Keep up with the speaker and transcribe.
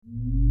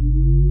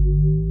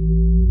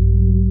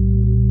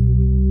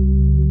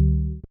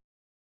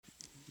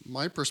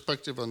my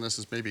perspective on this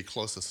is maybe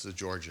closest to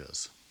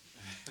George's.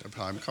 Of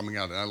how I'm coming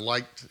out, and I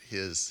liked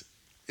his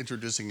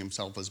introducing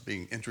himself as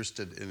being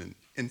interested in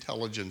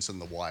intelligence in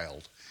the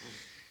wild,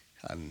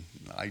 and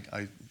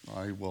I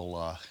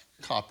will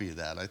copy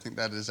that. I think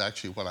that is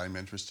actually what I'm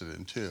interested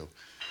in too,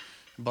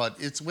 but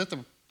it's with a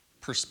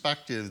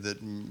perspective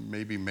that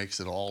maybe makes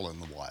it all in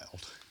the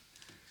wild.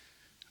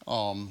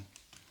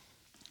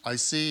 I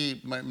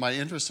see my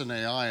interest in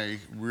AI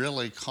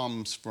really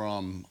comes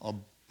from a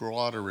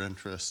broader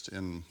interest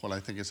in what I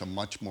think is a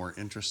much more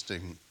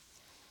interesting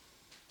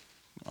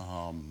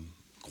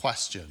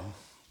question,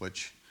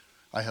 which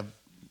I have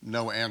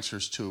no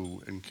answers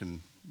to and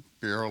can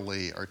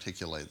barely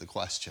articulate the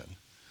question.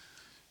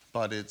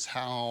 But it's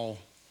how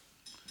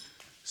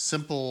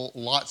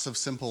lots of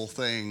simple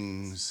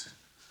things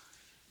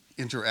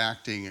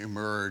interacting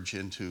emerge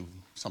into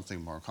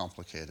something more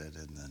complicated,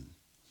 and then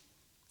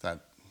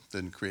that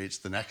then creates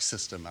the next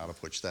system out of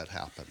which that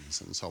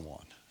happens, and so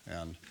on.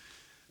 And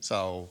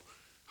so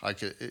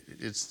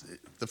it's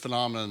the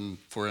phenomenon,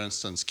 for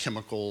instance,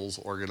 chemicals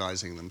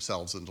organizing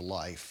themselves into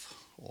life,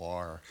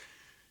 or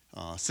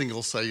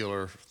single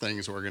cellular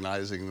things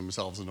organizing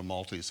themselves into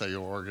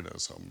multicellular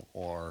organism,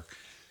 or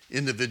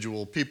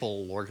individual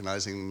people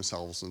organizing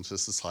themselves into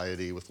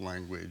society with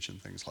language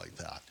and things like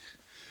that.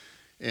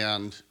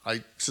 And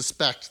I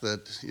suspect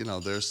that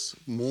there's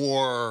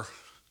more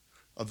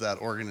of that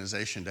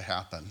organization to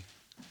happen.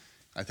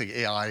 I think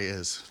the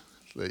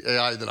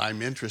AI that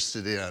I'm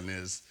interested in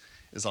is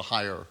a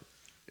higher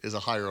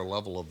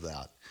level of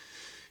that.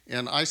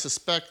 And I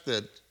suspect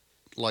that,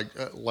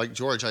 like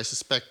George, I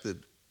suspect that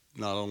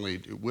not only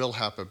it will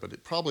happen, but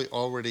it probably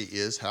already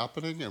is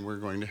happening, and we're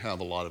going to have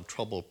a lot of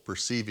trouble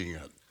perceiving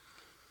it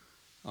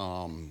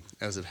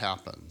as it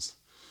happens.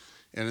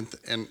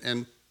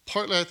 And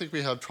partly I think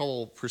we have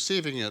trouble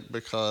perceiving it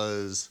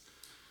because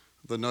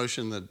the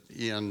notion that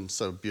Ian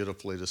so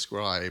beautifully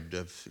described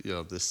of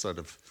this sort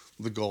of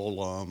the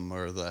golem,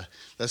 or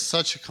that's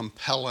such a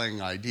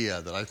compelling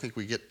idea that I think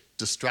we get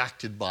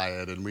distracted by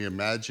it and we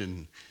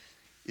imagine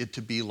it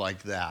to be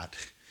like that.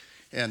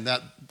 And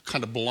that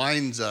kind of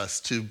blinds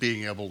us to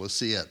being able to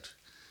see it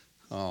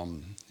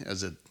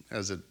as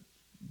it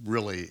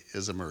really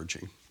is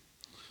emerging.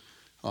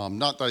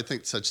 Not that I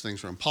think such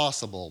things are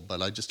impossible,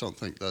 but I just don't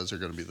think those are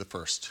going to be the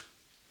first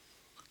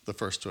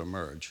to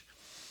emerge.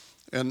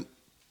 And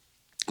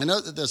I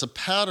know that there's a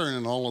pattern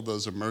in all of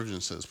those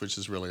emergences, which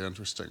is really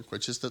interesting,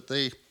 which is that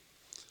they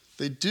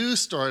do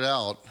start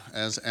out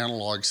as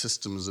analog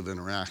systems of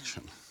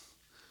interaction.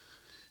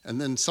 And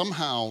then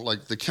somehow,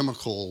 like the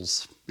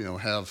chemicals,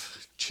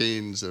 have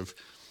chains of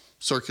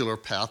circular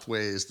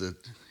pathways that,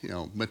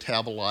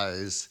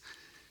 metabolize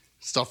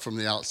stuff from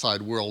the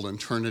outside world and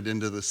turn it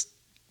into this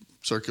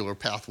circular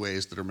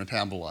pathways that are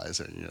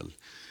metabolizing.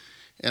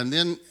 And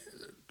then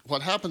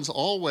what happens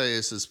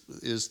always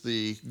is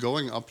the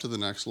going up to the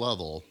next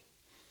level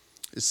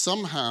is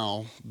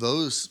somehow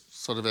those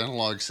sort of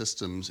analog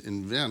systems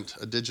invent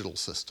a digital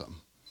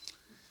system,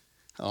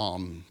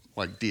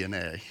 like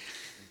DNA,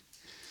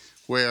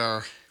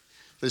 where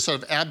they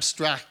sort of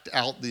abstract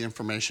out the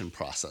information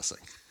processing.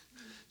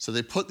 So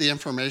they put the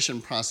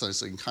information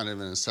processing kind of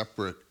in a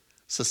separate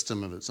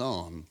system of its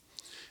own.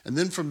 And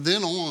then from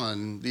then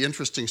on, the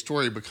interesting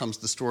story becomes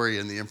the story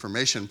in the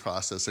information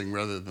processing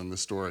rather than the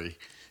story.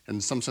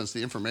 In some sense,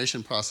 the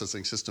information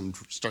processing system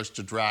starts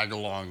to drag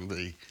along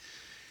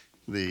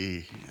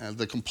the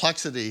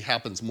complexity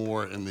happens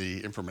more in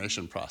the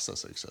information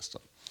processing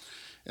system.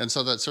 And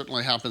so that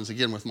certainly happens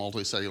again with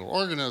multicellular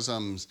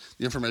organisms.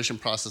 The information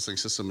processing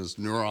system is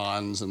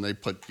neurons, and they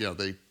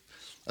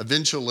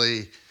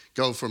eventually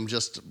go from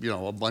just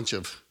a bunch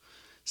of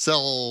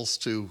cells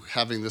to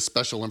having this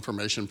special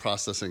information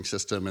processing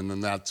system, and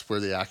then that's where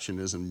the action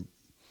is in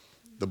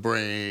the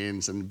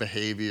brains and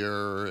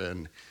behavior,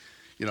 and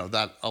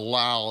that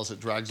allows, it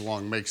drags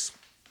along, makes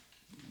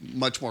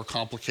much more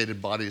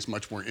complicated bodies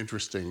much more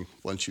interesting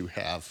once you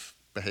have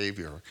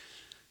behavior.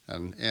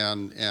 And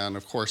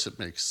of course it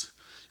makes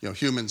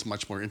humans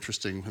much more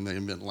interesting when they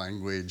invent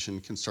language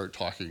and can start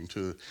talking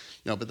to,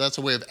 but that's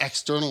a way of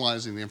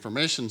externalizing the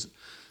information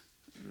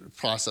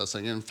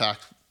processing. In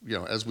fact,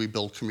 as we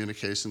build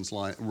communications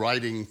line,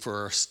 writing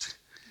first,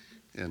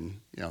 and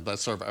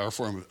that's sort of our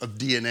form of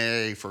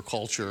DNA for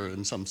culture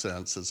in some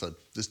sense. It's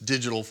this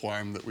digital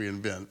form that we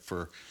invent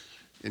for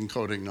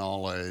encoding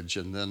knowledge,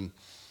 and then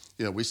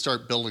we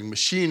start building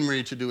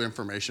machinery to do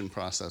information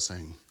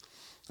processing,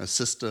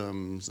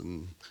 systems,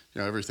 and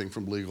everything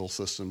from legal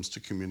systems to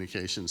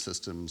communication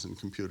systems and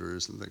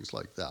computers and things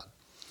like that.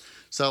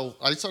 So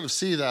I sort of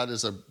see that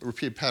as a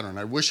repeat pattern.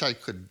 I wish I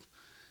could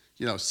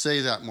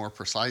say that more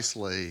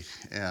precisely,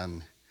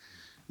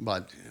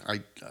 but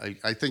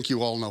I think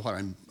you all know what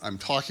I'm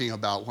talking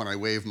about when I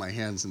wave my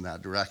hands in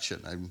that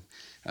direction.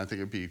 I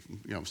think it'd be,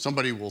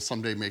 somebody will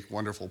someday make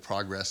wonderful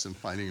progress in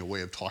finding a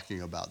way of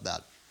talking about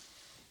that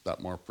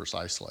more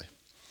precisely.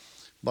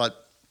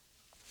 But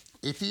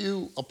if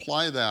you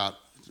apply that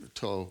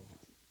to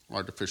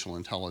artificial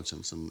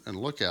intelligence and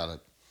look at it,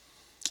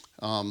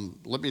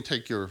 let me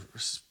take your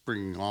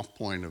springing off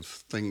point of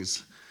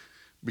things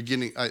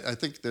I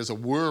think there's a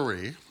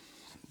worry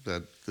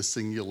that the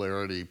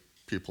singularity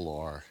people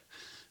are,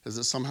 is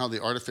that somehow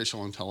the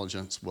artificial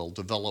intelligence will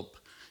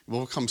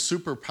become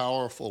super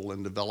powerful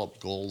and develop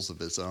goals of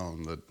its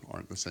own that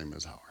aren't the same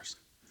as ours.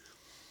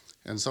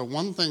 And so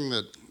one thing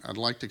that I'd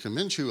like to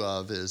convince you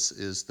of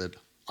is that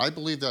I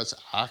believe that's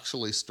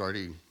actually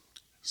started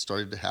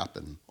to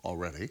happen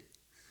already.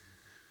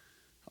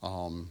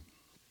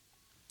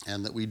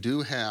 And that we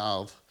do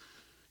have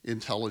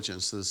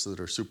intelligences that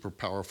are super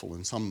powerful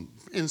in some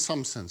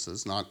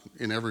senses, not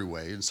in every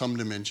way, in some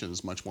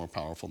dimensions much more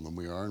powerful than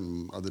we are,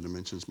 and other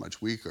dimensions much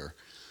weaker.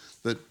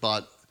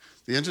 But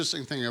the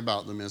interesting thing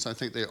about them is I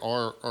think they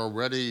are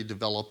already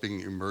developing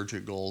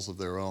emergent goals of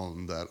their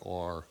own that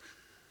are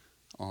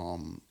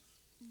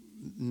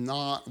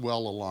not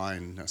well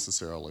aligned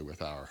necessarily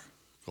with our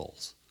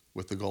goals,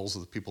 with the goals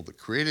of the people that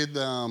created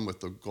them, with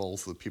the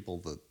goals of the people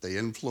that they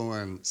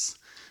influence,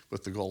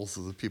 with the goals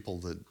of the people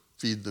that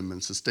feed them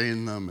and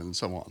sustain them, and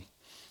so on.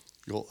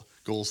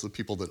 Goals of the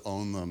people that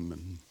own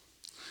them.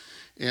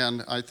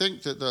 And I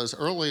think that those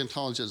early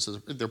intelligences,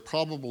 they're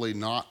probably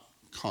not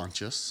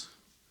conscious.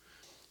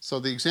 So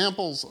the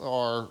examples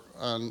are,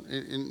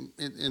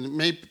 it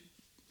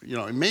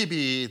may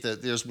be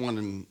that there's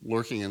one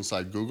lurking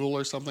inside Google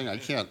or something. I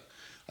can't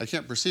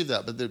perceive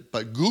that,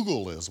 but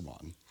Google is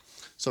one.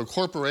 So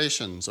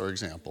corporations are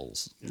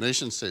examples.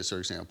 Nation states are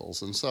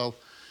examples. And so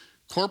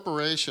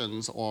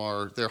corporations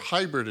they're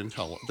hybrid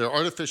intelligence. They're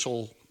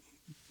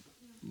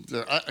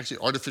actually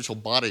artificial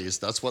bodies.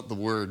 That's what the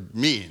word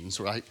means,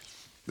 right?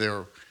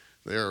 They're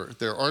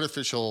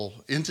artificial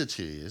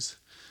entities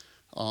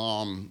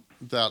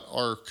that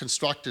are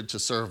constructed to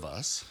serve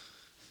us.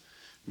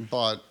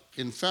 But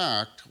in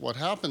fact, what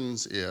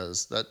happens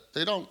is that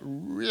they don't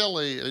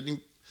really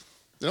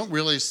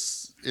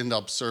end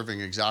up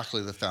serving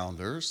exactly the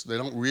founders. They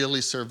don't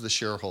really serve the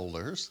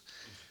shareholders.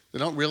 They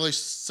don't really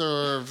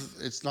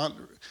it's not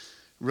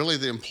really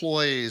the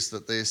employees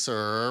that they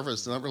serve.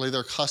 It's not really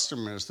their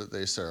customers that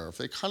they serve.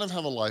 They kind of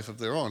have a life of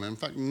their own. In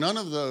fact, none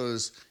of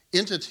those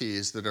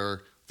entities that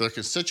are their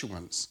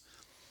constituents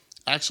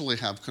actually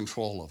have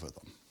control over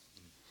them.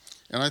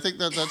 And I think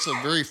that that's a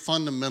very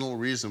fundamental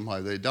reason why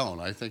they don't.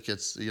 I think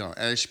it's,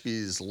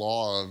 Ashby's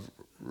law of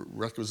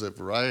requisite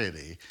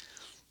variety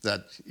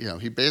that,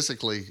 he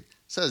basically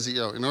says,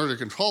 in order to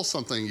control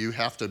something, you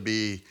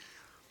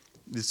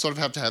sort of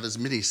have to have as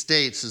many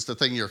states as the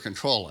thing you're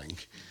controlling.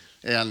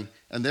 And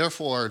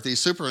therefore,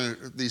 these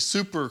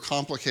super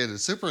complicated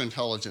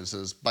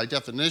superintelligences, by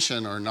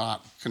definition, are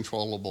not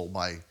controllable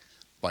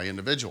by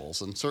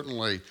individuals. And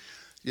certainly,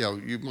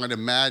 you might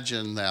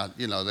imagine that,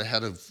 the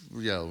head of,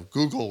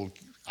 Google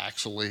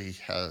actually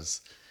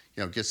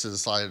gets to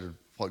decide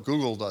what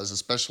Google does,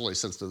 especially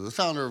since they're the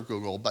founder of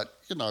Google. But,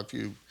 if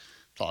you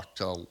talk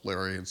to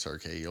Larry and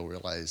Sergey, you'll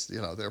realize,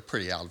 they're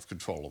pretty out of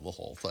control of the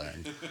whole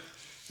thing.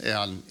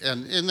 And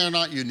they're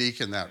not unique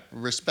in that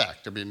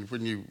respect. I mean,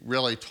 when you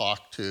really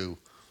talk to,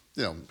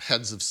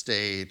 heads of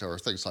state or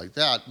things like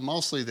that,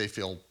 mostly they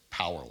feel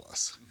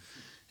powerless.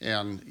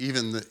 And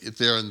even if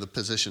they're in the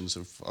positions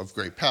of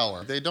great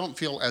power, they don't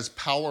feel as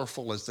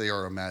powerful as they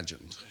are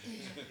imagined.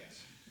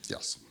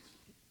 Yes.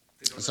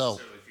 They don't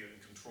necessarily feel in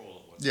control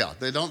of what's going on.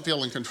 They don't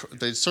feel in control.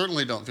 They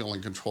certainly don't feel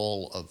in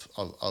control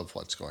of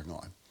what's going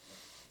on.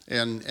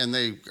 And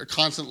they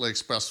constantly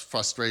express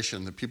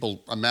frustration that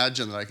people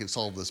imagine that I can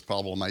solve this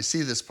problem. I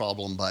see this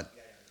problem, but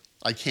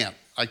I can't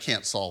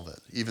solve it,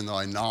 even though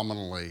I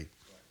nominally.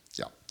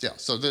 Yeah.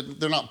 So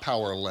they're not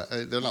powerless.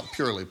 They're not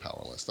purely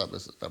powerless. That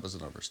was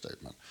an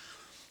overstatement.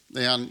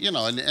 And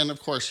and of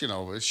course,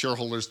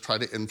 shareholders try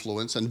to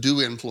influence and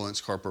do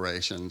influence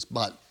corporations,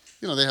 but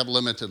they have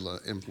limited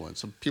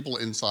influence. So people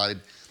inside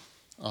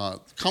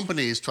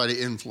companies try to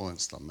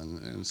influence them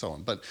and so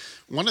on. But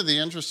one of the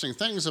interesting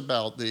things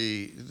about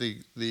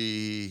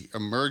the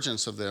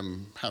emergence of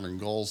them having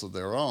goals of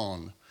their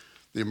own,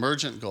 the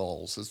emergent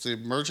goals, is the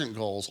emergent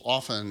goals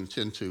often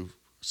tend to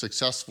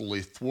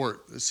successfully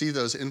see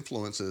those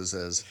influences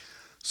as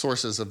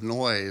sources of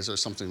noise or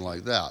something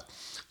like that.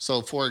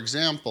 So for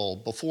example,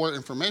 before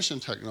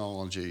information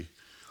technology,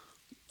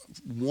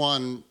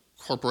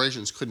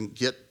 corporations couldn't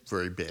get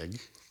very big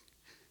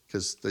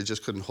because they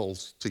just couldn't hold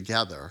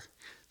together.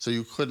 So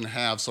you couldn't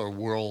have sort of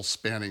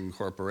world-spanning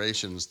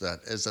corporations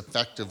that as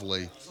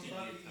effectively.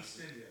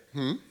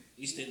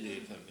 East India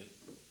Company.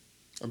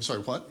 I'm sorry,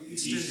 what?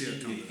 East India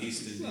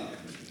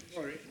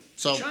Company.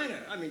 So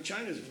China. I mean,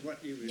 China is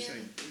what you were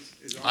saying.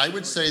 Is I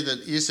would say that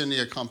East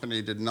India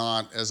Company did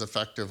not as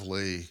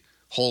effectively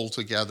hold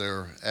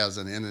together as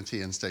an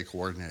entity and stay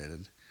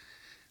coordinated.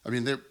 I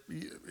mean,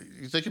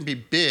 they can be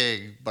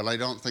big, but I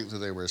don't think that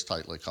they were as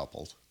tightly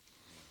coupled.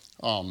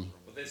 But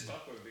they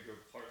stopped going bigger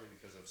partly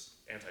because of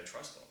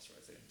antitrust laws,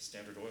 right?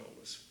 Standard Oil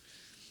was.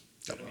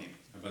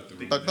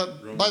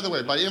 But by the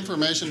way, by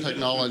information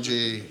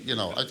technology,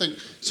 I think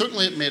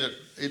certainly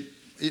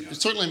it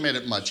certainly made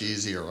it much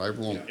easier. I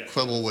won't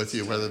quibble with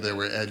you whether there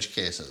were edge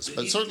cases,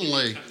 but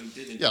certainly,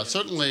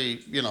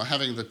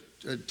 having the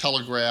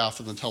telegraph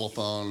and the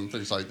telephone and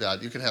things like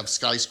that. You could have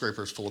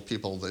skyscrapers full of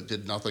people that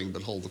did nothing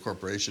but hold the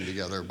corporation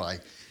together by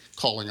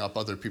calling up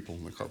other people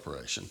in the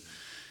corporation.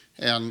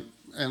 And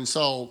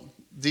so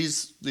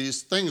these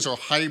things are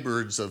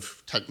hybrids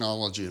of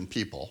technology and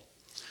people.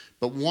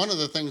 But one of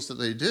the things that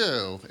they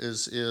do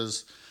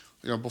is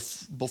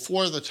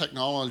before the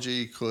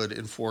technology could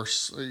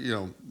enforce,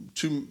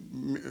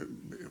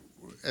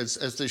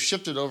 as they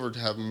shifted over to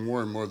have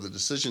more and more of the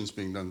decisions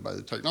being done by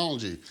the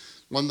technology,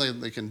 one thing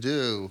they can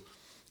do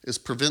is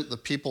prevent the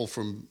people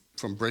from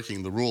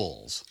breaking the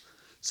rules.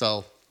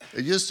 So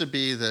it used to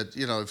be that,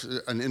 if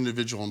an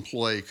individual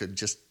employee could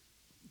just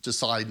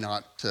decide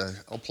not to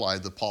apply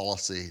the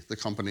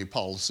company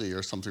policy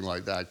or something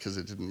like that because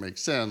it didn't make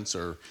sense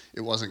or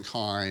it wasn't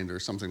kind or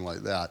something like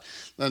that.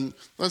 Then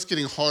that's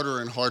getting harder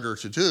and harder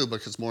to do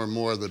because more and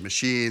more of the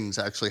machines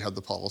actually have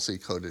the policy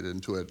coded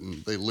into it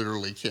and they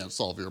literally can't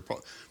solve your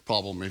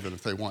problem even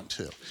if they want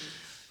to.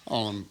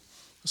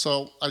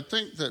 So I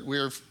think that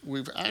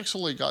we've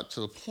actually got to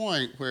the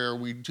point where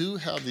we do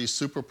have these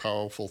super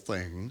powerful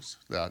things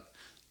that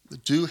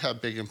do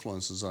have big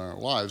influences on our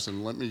lives.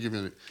 And let me give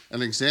you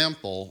an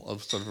example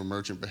of sort of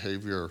emergent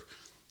behavior.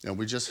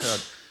 We just had,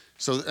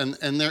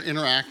 and they're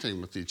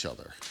interacting with each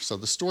other. So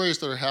the stories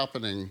that are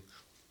happening,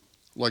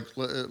 like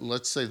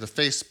let's say the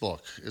Facebook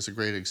is a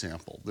great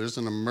example. There's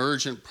an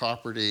emergent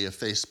property of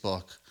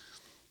Facebook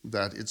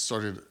that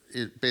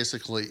it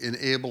basically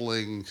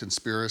enabling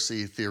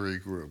conspiracy theory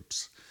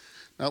groups.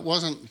 Now it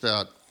wasn't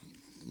that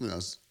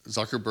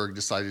Zuckerberg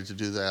decided to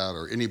do that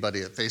or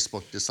anybody at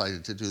Facebook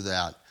decided to do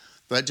that.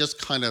 That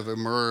just kind of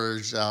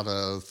emerged out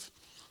of,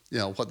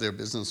 what their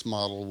business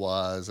model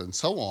was and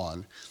so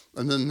on.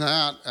 And then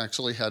that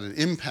actually had an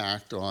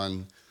impact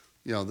on,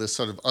 this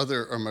sort of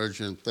other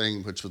emergent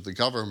thing, which was the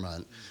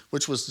government,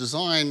 which was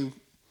designed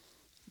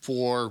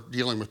for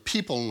dealing with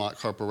people, not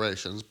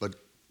corporations. But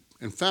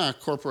in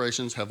fact,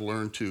 corporations have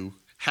learned to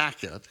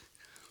hack it.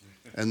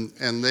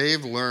 And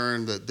they've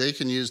learned that they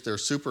can use their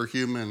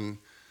superhuman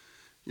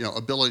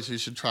ability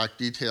to track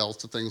details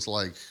to things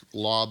like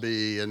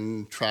lobby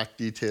and track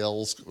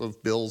details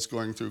of bills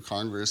going through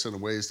Congress in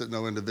ways that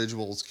no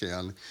individuals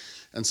can.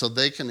 And so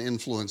they can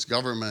influence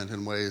government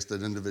in ways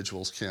that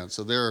individuals can't.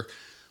 So they're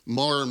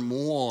more and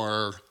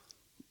more,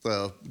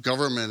 the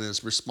government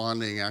is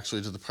responding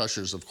actually to the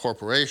pressures of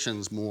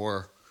corporations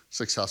more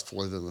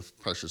successfully than the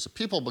pressures of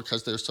people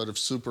because they're sort of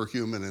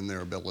superhuman in their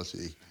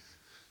ability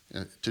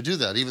to do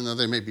that, even though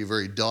they may be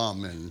very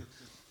dumb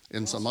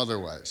in some other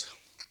ways.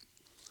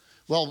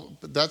 Well,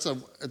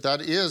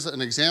 that is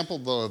an example,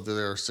 though, of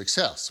their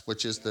success,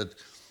 which is that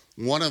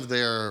one of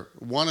their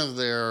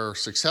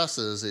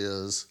successes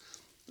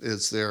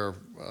is their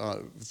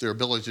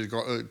ability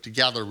to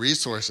gather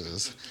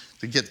resources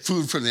to get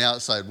food from the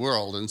outside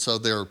world, and so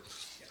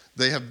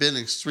they have been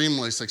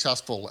extremely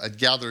successful at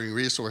gathering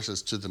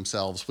resources to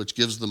themselves, which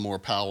gives them more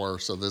power.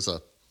 So there's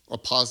a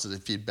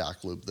positive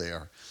feedback loop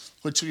there,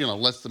 which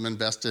lets them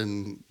invest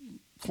in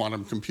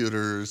quantum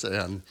computers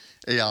and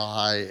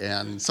AI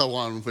and so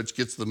on, which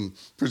gets them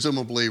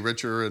presumably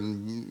richer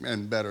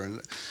and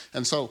better.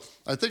 And so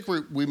I think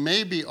we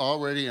may be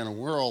already in a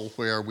world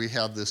where we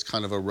have this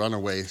kind of a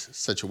runaway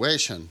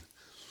situation,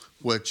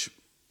 which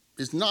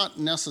is not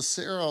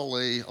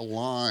necessarily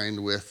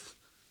aligned with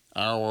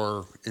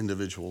our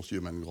individual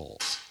human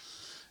goals.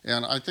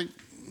 And I think,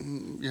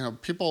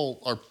 people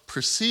are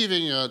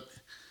perceiving it,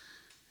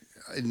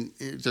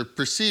 they're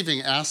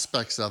perceiving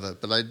aspects of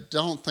it, but I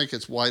don't think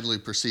it's widely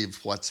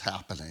perceived what's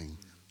happening.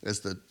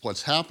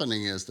 What's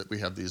happening is that we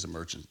have these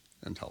emergent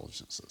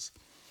intelligences.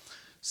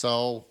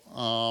 So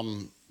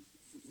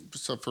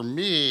for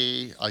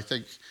me, I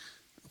think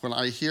when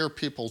I hear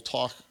people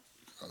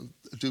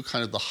do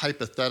kind of the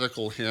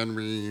hypothetical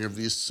hand-wringing of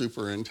these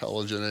super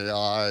intelligent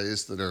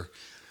AIs that are,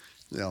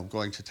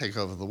 going to take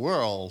over the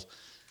world,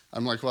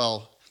 I'm like,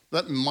 well,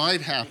 that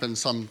might happen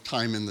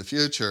sometime in the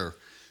future,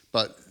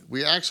 but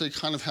we actually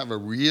kind of have a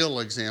real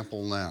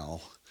example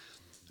now.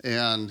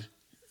 And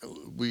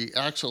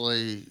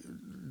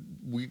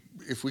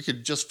if we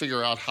could just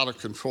figure out how to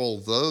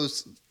control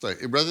those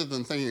things, rather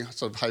than thinking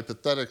sort of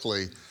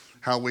hypothetically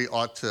how we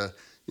ought to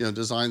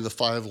design the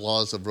 5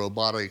 laws of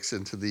robotics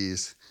into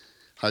these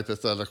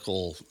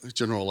hypothetical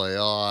general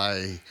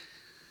AI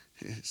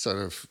sort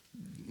of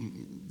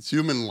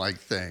human-like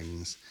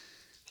things,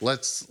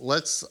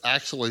 let's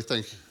actually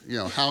think,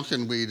 how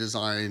can we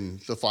design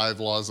the 5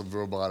 laws of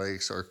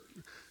robotics or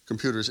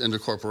computers into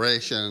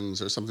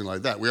corporations or something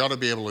like that. We ought to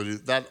be able to do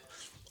that.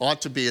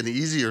 Ought to be an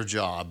easier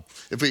job.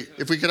 If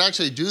we could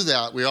actually do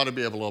that, we ought to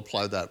be able to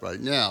apply that right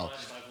now.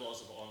 5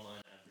 laws of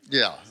online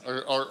Yeah,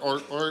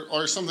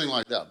 or something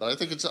like that. But I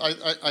think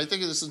I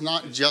think this is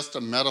not just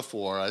a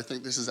metaphor. I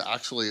think this is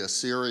actually a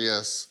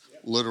serious,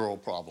 literal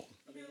problem.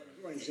 I mean,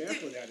 one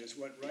example of that is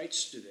what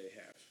rights do they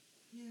have?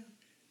 Yeah.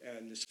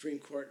 And the Supreme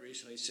Court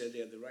recently said they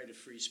have the right of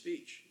free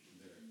speech,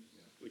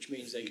 which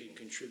means they can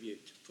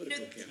contribute to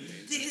political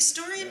campaigns. The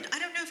historian, I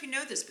don't know if you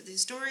know this, but the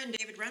historian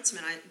David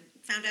Runciman, I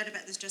found out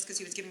about this just because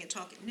he was giving a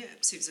talk at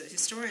NIPS, who's a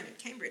historian at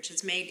Cambridge,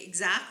 has made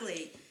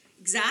exactly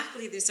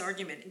exactly this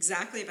argument,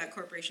 exactly about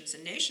corporations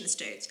and nation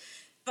states,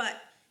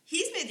 but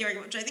he's made the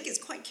argument, which I think is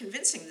quite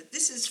convincing, that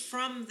this is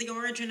from the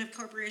origin of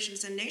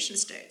corporations and nation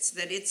states,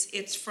 that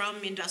it's from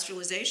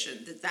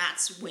industrialization,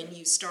 that's when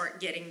you start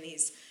getting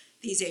these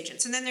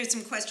agents. And then there's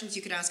some questions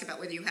you could ask about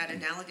whether you had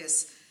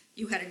analogous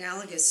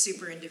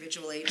super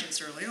individual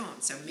agents early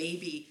on. So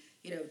maybe,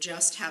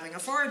 just having a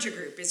forager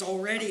group is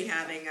already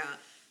having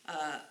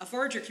a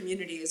forager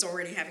community is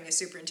already having a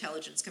super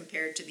intelligence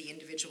compared to the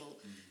individual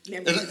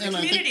members of the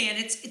community. And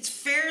it's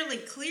fairly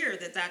clear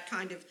that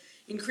kind of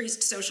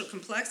increased social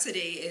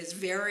complexity is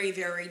very,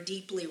 very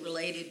deeply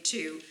related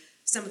to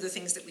some of the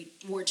things that we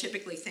more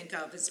typically think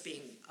of as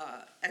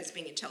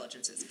being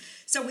intelligences.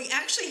 So we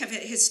actually have a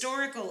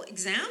historical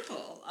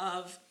example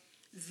of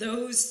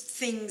those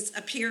things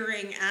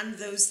appearing and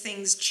those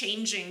things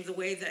changing the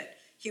way that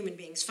human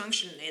beings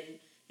function in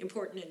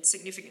important and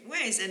significant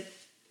ways. And,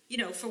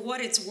 for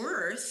what it's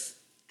worth,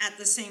 at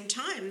the same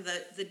time,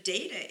 the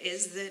data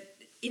is that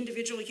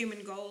individual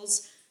human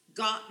goals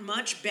got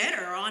much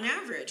better on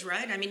average,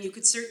 right? I mean, you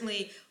could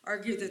certainly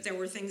argue that there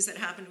were things that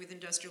happened with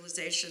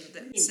industrialization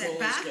that set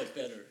back. Goals got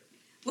better.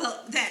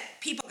 Well, that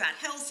people got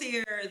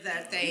healthier,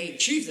 that they,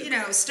 achieved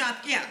it.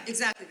 stopped. Yeah,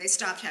 exactly. They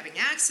stopped having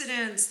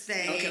accidents.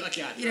 They,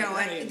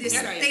 Okay.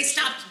 they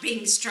stopped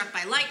being struck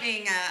by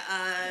lightning.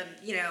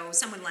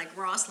 Someone like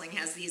Rosling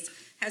has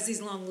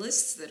these long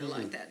lists that are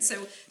like that.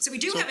 So we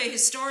do have a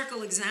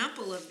historical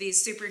example of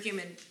these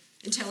superhuman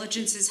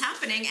intelligences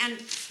happening, and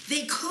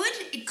it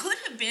could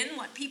have been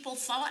what people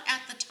thought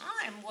at the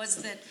time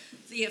was that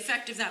the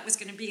effect of that was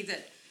going to be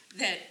that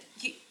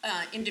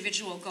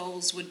individual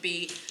goals would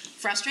be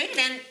frustrated,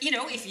 and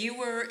if you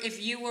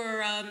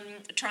were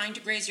trying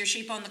to graze your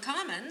sheep on the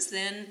commons,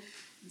 then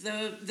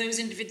those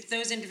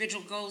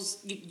individual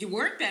goals you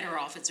weren't better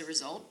off as a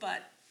result.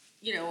 But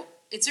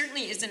it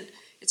certainly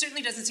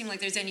doesn't seem like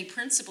there's any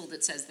principle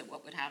that says that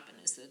what would happen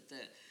is that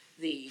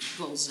the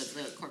goals of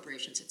the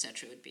corporations, et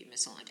cetera, would be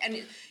misaligned. And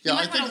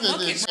I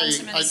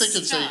think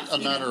it's a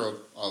matter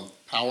of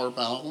power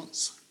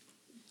balance.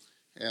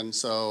 And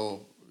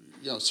so,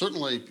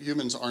 certainly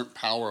humans aren't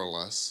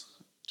powerless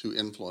to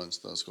influence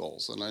those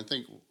goals. And I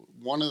think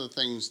one of the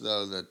things,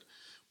 though, that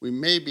we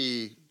may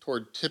be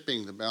toward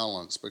tipping the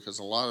balance, because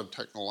a lot of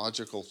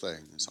technological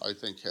things, I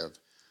think, have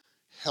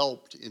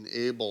helped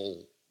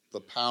enable the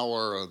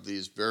power of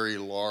these very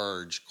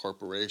large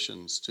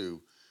corporations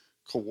to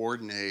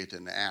coordinate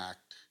and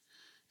act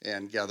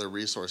and gather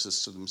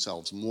resources to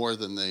themselves more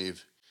than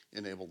they've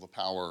enabled the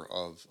power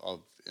of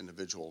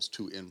individuals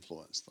to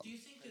influence them. Do you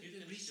think that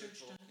the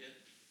research done yet?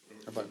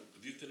 Have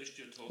you finished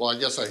your talk? Well, I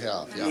guess I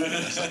have, yeah.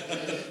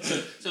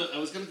 So I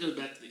was going to go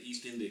back to the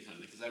East India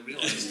Company, because I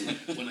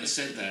realized when I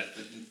said that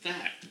in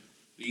fact,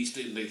 the East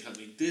India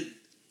Company did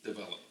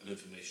develop an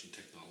information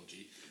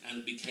technology, and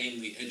it became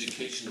the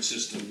education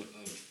system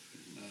of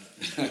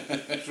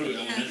through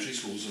elementary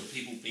schools, of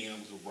people being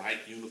able to write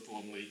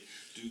uniformly,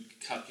 do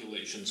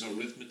calculations,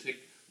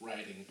 arithmetic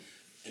writing,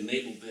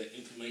 enabled their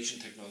information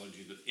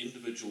technology that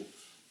individual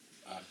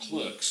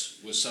clerks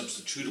were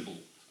substitutable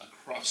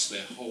across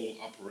their whole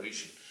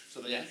operation.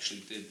 So they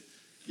actually did.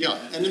 Yeah,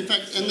 and in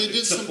fact, and they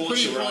did some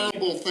pretty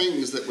horrible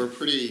things that were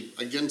pretty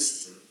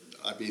against,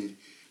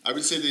 I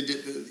would say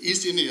the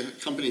East India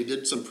Company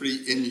did some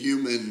pretty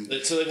inhuman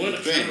things. So they weren't a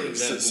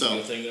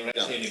counterexample thing, they're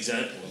actually an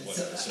example of what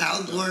it is.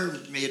 Al Gore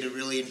made a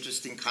really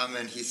interesting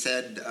comment. He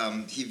said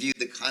he viewed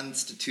the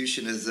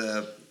Constitution as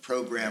a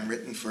program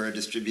written for a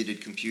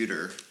distributed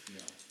computer.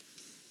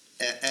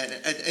 Yeah. And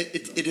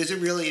it is a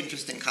really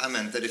interesting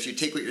comment that if you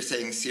take what you're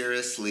saying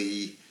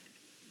seriously,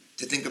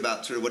 to think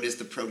about sort of what is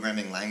the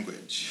programming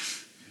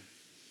language.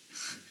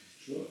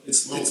 Sure.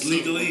 It's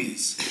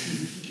legalese.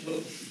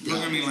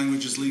 Programming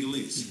language is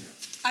legalese.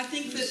 I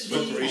think that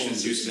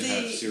Corporations used to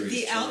have serious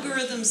the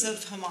algorithms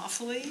of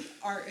homophily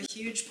are a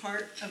huge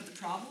part of the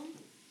problem.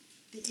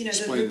 The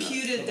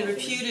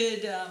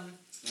reputed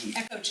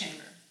echo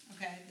chamber,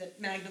 okay,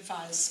 that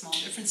magnifies small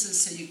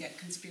differences so you get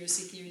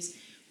conspiracy theories,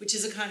 which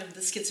is a kind of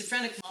the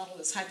schizophrenic model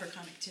is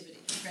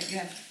hyperconnectivity, right? You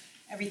have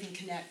everything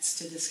connects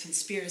to this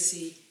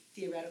conspiracy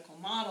theoretical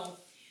model.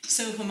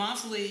 So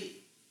homophily,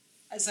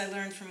 as I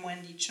learned from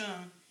Wendy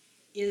Chung,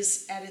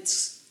 is at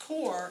its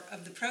core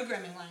of the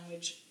programming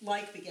language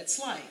like begets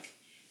like,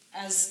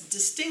 as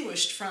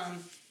distinguished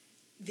from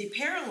the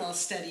parallel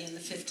study in the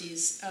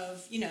 50s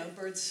of,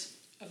 birds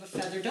of a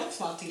feather don't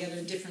flock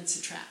together, difference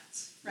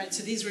attracts, right?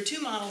 So these were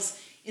two models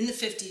in the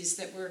 50s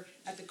that were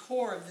at the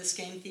core of this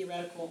game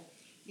theoretical,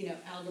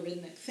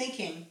 algorithmic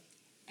thinking,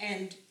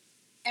 and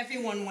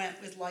everyone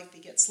went with like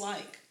begets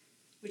like,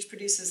 which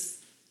produces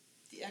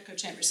the echo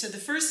chamber. So the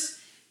first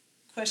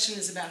question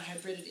is about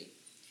hybridity.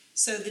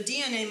 So the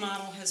DNA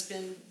model has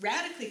been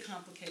radically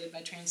complicated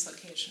by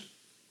translocation,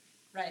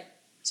 right?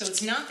 So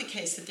it's not the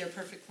case that they're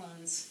perfect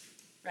clones,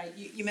 right?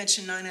 You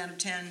mentioned 9 out of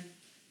 10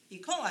 E.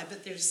 coli,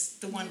 but there's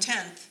the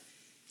 1/10,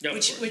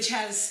 which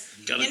has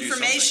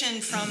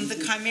information from the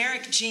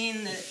chimeric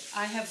gene that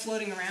I have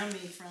floating around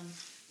me from,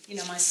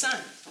 my son,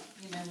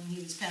 when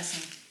he was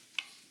passing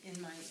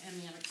in my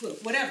amniotic fluid,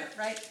 whatever,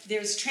 right?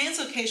 There's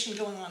translocation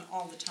going on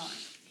all the time.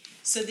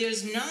 So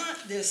there's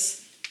not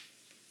this,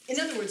 in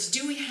other words,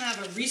 do we have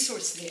a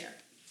resource there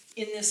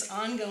in this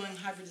ongoing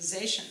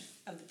hybridization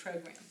of the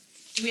program?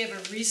 Do we have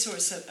a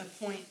resource, a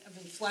point of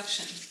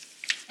inflection?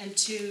 And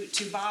to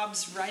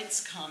Bob's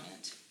rights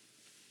comment,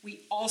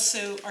 we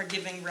also are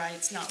giving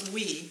rights, not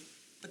we,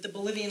 but the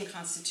Bolivian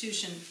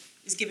Constitution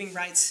is giving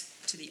rights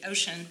to the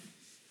ocean,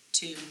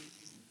 to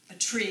a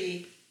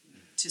tree,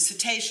 to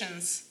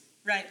cetaceans,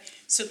 right?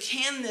 So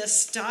can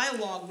this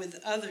dialogue with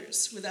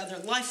others, with other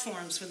life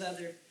forms, with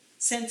other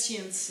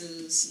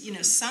sentiences,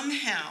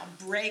 somehow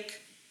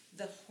break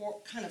the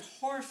kind of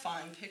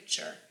horrifying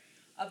picture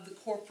of the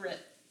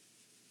corporate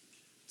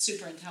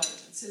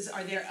superintelligence?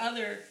 Are there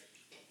other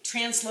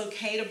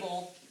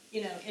translocatable,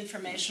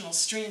 informational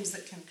streams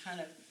that can kind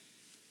of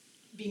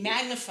be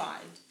magnified,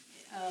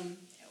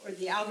 or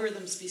the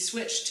algorithms be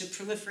switched to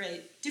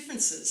proliferate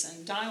differences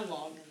and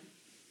dialogue and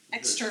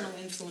external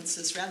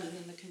influences rather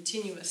than the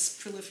continuous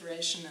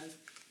proliferation of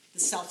the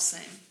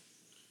self-same?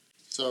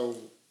 So,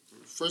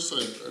 first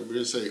I'm going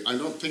to say, I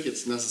don't think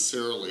it's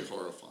necessarily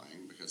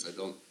horrifying, because I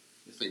don't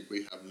think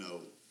we have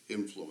no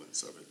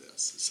influence over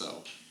this.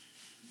 So,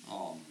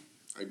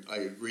 I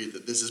agree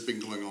that this has been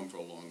going on for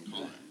a long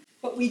time.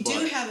 But we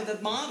do have the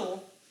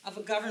model of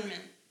a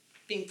government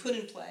being put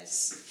in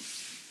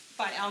place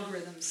by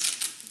algorithms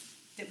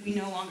that we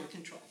no longer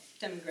control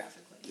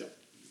demographically.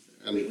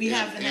 Yeah. We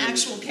have an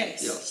actual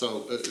case. Yeah,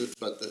 so,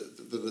 but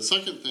the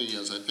second thing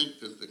is, I think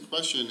that the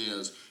question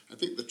is, I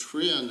think the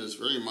trend is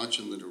very much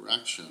in the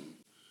direction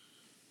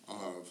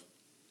of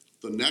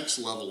the next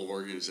level of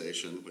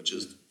organization, which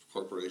is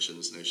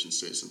corporations, nation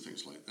states, and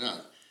things like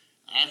that,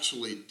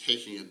 actually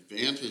taking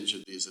advantage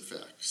of these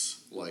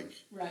effects, like,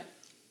 right.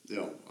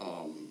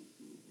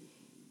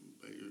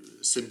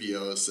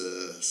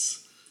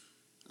 Symbiosis,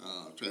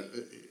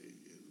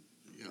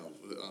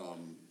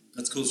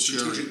 That's called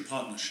strategic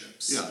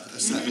partnerships. Yeah,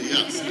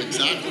 yes,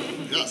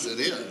 exactly. Yes, it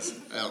is.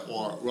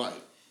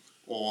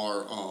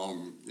 Or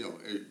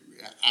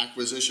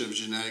acquisition of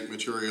genetic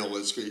material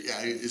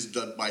is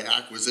done by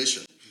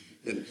acquisition.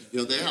 And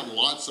they have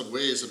lots of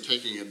ways of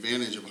taking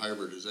advantage of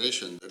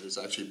hybridization that is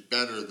actually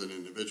better than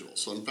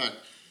individuals. So in fact,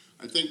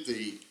 I think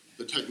the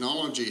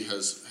technology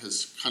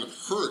has kind of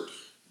hurt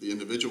the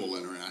individual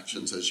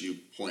interactions, as you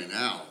point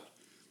out,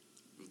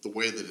 the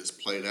way that it's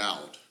played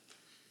out.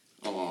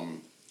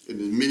 And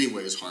in many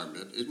ways harmed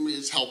it.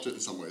 It's helped it in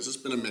some ways. It's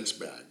been a mixed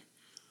bag.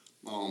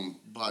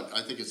 But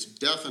I think it's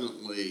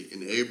definitely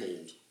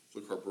enabled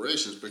the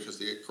corporations, because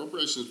the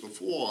corporations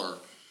before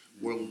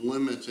were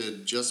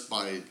limited just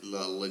by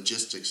the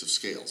logistics of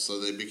scale. So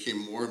they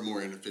became more and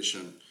more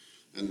inefficient,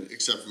 and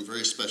except in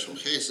very special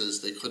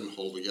cases, they couldn't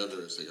hold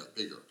together as they got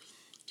bigger.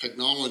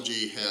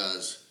 Technology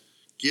has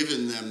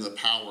given them the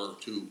power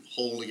to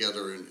hold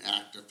together and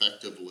act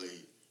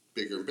effectively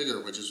bigger and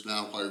bigger, which is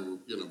now why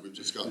we've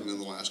just gotten in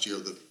the last year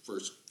the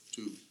first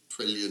 $2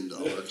 trillion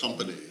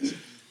companies,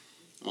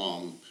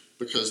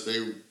 because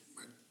they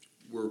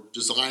were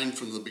designed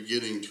from the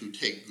beginning to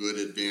take good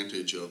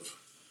advantage of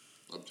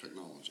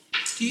technology.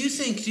 Do you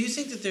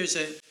think that there's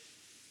a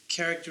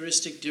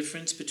characteristic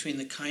difference between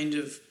the kind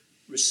of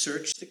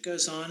research that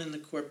goes on in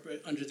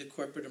under the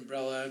corporate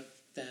umbrella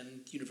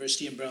than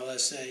university umbrella,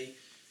 say?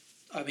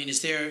 I mean,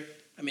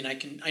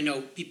 I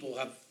know people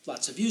have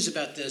lots of views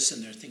about this,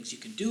 and there are things you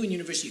can do in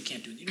university you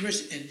can't do in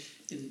university,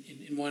 and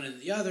in one and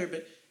the other,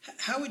 but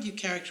how would you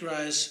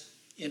characterize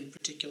in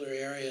particular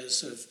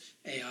areas of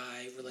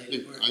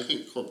AI-related work? I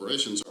think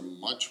corporations are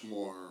much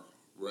more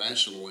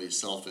rationally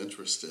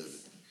self-interested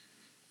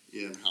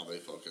in how they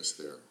focus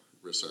their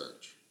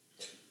research.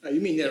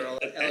 You mean they're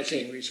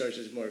allocating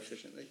resources more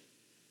efficiently?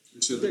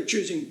 They're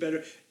choosing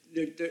better.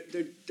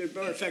 They're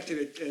more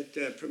effective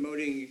at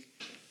promoting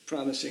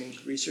promising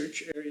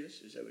research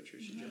areas. Is that what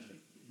you're suggesting?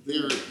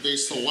 They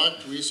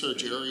select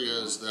research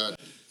areas that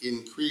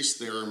increase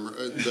that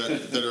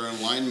are in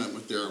alignment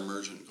with their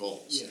emergent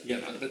goals. Yeah,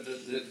 but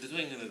they're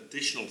doing an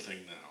additional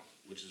thing now,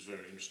 which is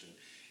very interesting,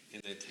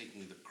 and they're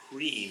taking the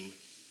cream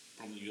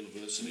from the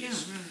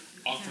universities,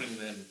 offering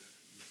them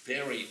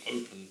very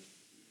open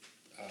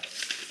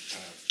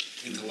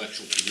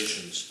intellectual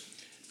positions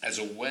as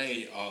a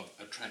way of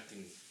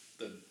attracting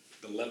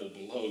the level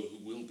below, who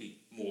will be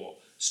more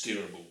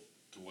steerable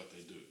to what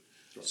they do.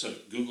 Right. So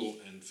Google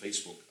and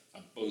Facebook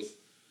are both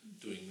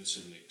doing this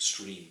in the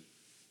extreme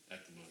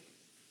at the moment.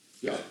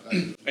 Yeah,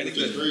 I think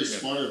it's very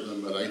smart of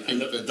them, but I think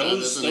that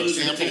is an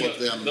example of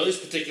them. Those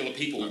particular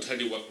people will tell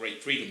you what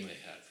great freedom they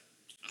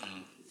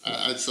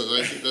have. So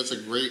I think that's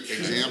a great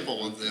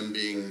example of them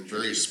being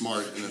very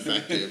smart and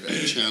effective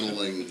at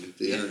channeling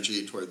the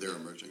energy toward their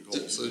emergent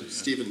goals. So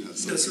Stephen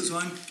has something. Yes,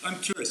 so I'm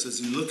curious, as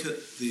you look at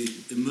the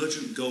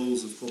emergent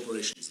goals of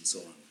corporations and so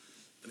on,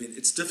 I mean,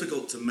 it's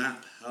difficult to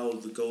map how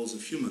the goals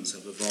of humans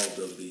have evolved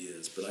over the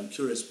years, but I'm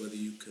curious whether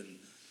you can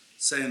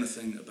say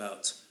anything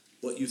about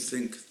what you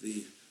think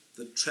the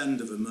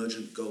trend of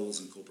emergent goals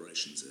in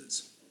corporations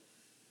is.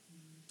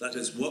 That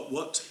is,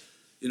 what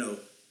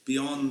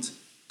beyond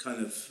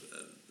kind of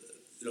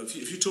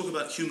if you talk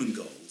about human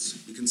goals,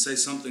 we can say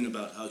something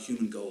about how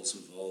human goals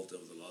have evolved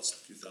over the last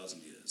few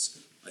thousand years,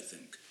 I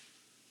think.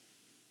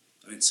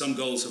 I mean, some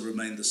goals have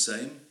remained the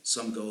same,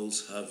 some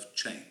goals have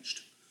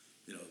changed.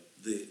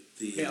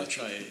 Yeah, I'll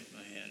try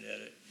my hand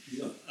at it.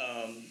 Yeah.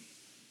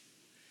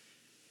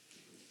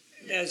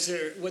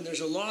 When there's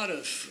a lot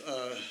of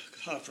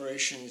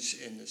operations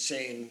in the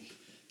same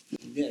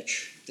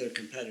niche, they're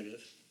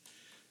competitive.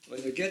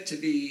 When there get to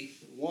be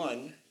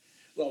when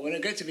there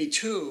get to be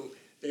two,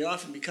 they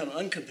often become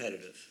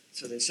uncompetitive.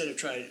 So instead of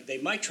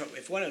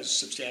if one is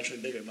substantially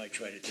bigger, it might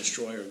try to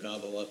destroy or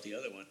gobble up the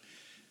other one.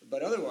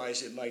 But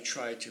otherwise, it might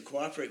try to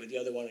cooperate with the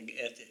other one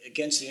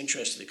against the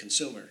interest of the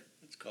consumer.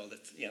 It's called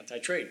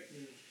anti-trade.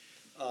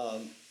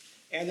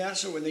 And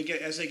also,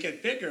 as they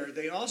get bigger,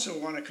 they also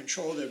want to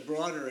control their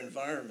broader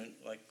environment,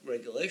 like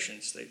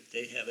regulations.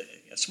 They have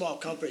a small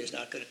company is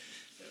not going to,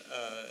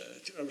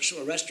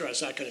 a restaurant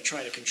is not going to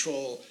try to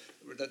control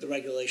the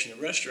regulation of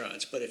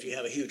restaurants. But if you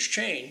have a huge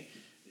chain,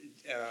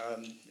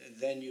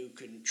 then you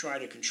can try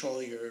to control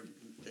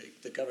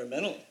the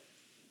governmental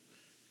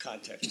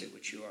context in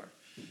which you are.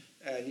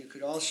 And you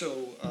could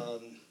also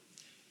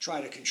try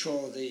to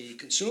control the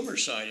consumer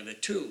side of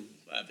it too.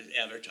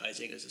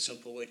 Advertising is a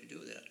simple way to do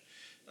that.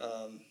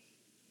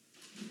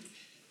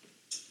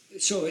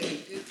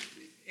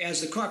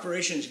 As the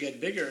corporations get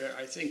bigger,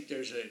 I think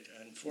there's an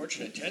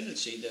unfortunate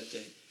tendency that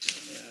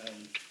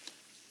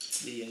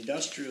the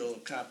industrial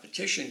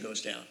competition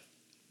goes down.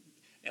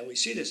 And we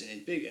see this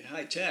in big and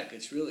high tech.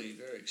 It's really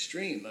very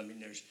extreme. I mean,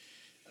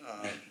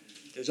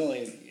 there's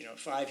only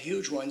 5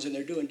 huge ones, and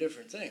they're doing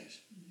different things.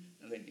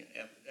 I mean,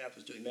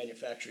 Apple's doing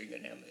manufacturing,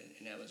 and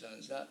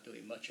Amazon's not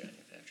doing much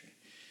manufacturing.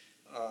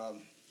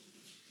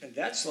 And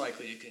that's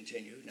likely to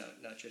continue,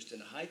 not just in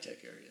the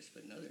high-tech areas,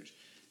 but in others.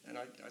 And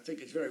I think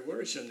it's very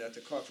worrisome that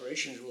the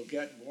corporations will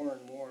get more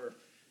and more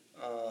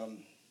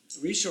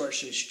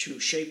resources to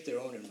shape their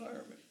own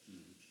environment.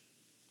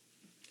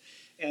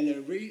 And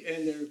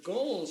their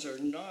goals are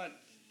not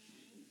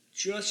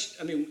just,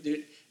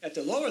 at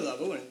the lower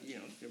level, and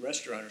the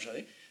restaurant or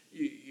something,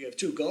 you have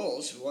 2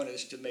 goals. One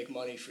is to make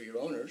money for your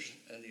owners,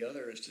 and the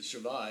other is to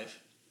survive.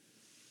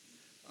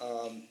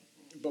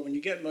 But when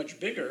you get much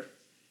bigger,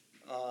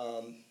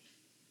 it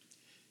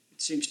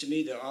seems to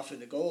me that often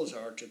the goals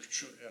are to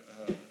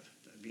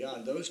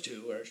beyond those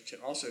 2 are to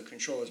also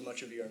control as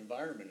much of your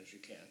environment as you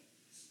can.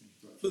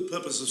 For the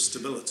purpose of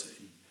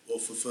stability or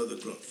for further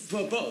growth?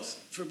 For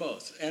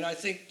both. And I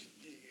think,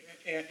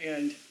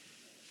 and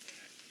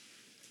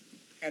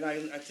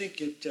I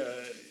think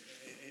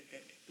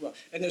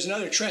and there's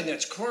another trend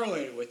that's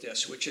correlated with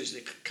this, which is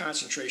the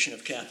concentration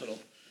of capital.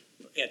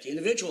 At the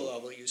individual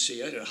level, you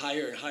see it, a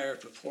higher and higher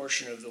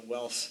proportion of the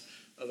wealth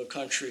of a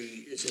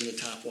country is in the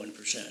top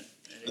 1%.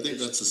 I think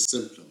that's a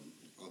symptom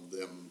of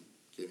them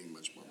gaining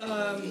much more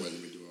power the way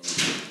that we do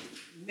it.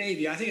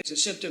 Maybe. I think it's a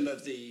symptom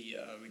of the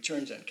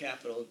returns on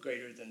capital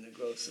greater than the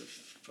growth of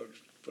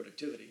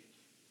productivity,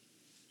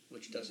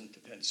 which doesn't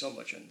depend so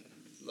much on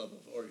the level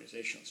of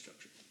organizational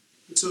structure.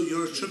 So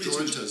you're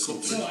attributing to So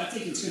I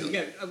think it's going to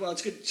get, well,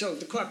 it's good. So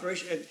the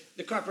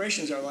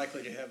corporations are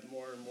likely to have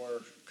more and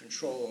more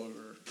control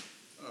over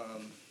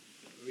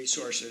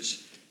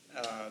resources.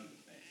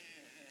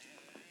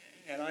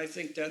 And I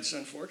think that's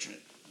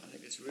unfortunate. I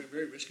think it's a very,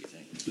 very risky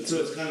thing. So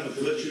it's kind of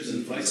virtues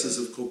and vices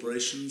of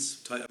corporations.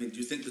 Do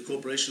you think the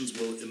corporations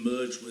will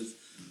emerge with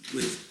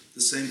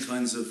the same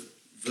kinds of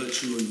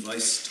virtue and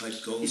vice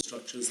type goal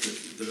structures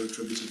that are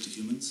attributed to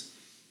humans?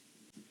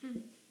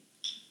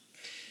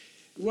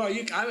 Well,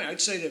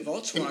 I'd say that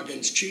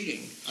Volkswagen's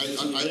cheating.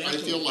 I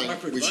feel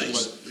like we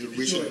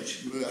should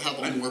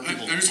have more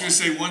people. I'm just going to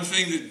say one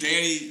thing that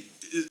Danny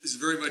is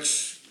very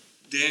much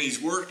Danny's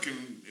work,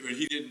 and what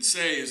he didn't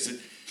say is that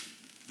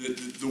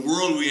the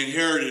world we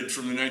inherited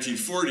from the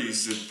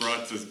 1940s that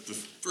brought the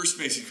first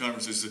Macy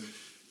conferences,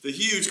 the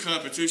huge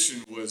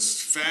competition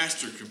was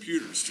faster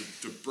computers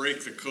to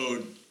break the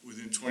code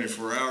within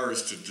 24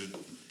 hours, to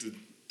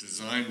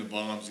design the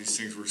bombs. These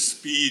things were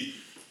speed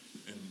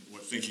and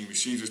what thinking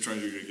machines was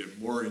trying to do to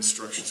get more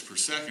instructions per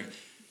second.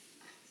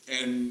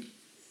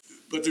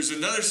 But there's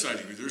another side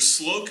of it. There's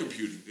slow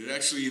computing that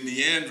actually in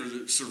the end for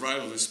the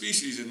survival of the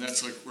species, and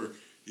that's like where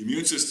the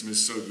immune system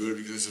is so good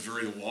because it's a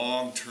very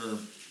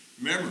long-term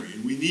memory,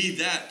 and we need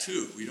that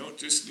too. We don't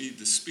just need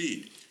the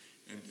speed.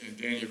 And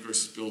Danny, of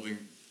course, is building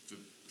the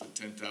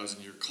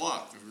 10,000-year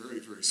clock, a very,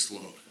 very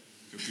slow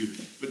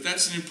computer. But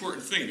that's an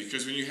important thing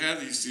because when you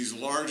have these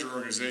larger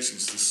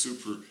organizations, the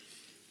super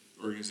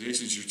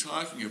organizations you're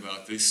talking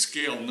about, they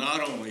scale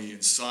not only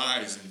in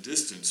size and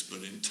distance,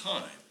 but in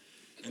time.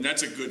 And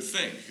that's a good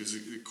thing because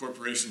the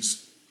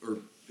corporations, or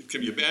it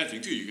can be a bad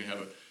thing too. You can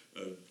have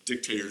a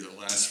dictator that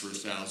lasts for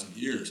 1,000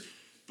 years.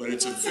 But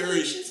it's a very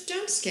corporations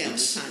don't scale in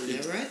time,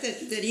 though, right?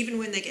 That even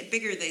when they get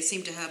bigger, they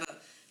seem to have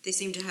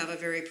a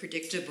very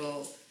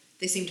predictable.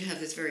 They seem to have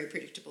this very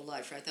predictable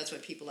life, right? That's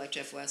what people like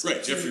Jeff West.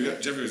 Right, Jeffrey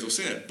West will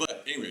say that.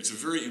 But anyway, it's a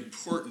very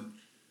important,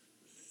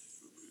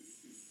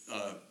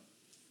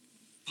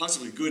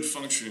 possibly good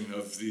function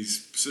of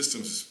these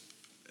systems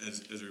as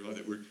they're like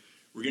that.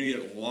 we're gonna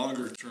get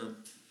longer term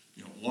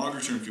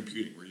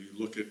computing, where you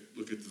look at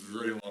the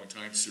very long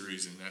time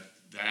series, and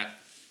that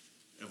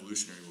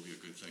evolutionary will be a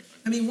good thing.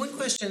 I mean, one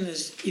question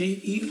is,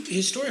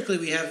 historically,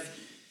 we have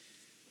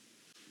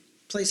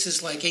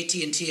places like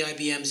AT&T,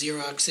 IBM,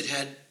 Xerox that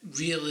had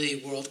really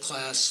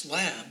world-class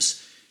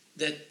labs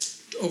that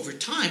over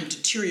time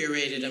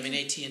deteriorated. I mean,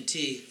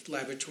 AT&T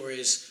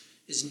Laboratories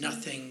is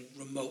nothing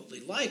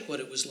remotely like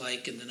what it was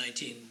like in the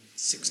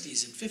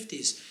 1960s and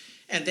 50s.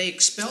 And they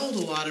expelled a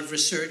lot of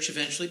research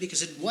eventually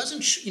because it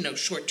wasn't,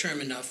 short-term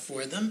enough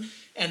for them.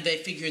 And they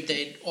figured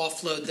they'd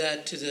offload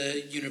that to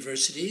the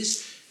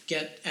universities,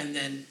 and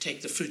then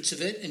take the fruits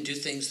of it and do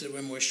things that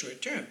were more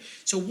short-term.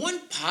 So one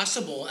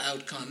possible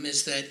outcome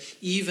is that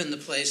even the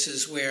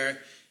places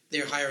where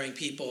they're hiring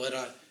people at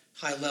a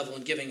high level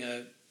and giving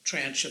a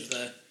tranche of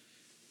the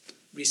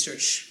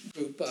research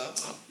group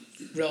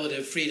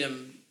relative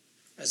freedom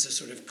as a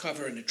sort of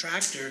cover and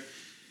attractor,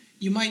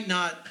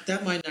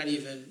 that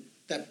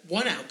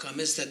one outcome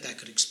is that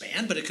could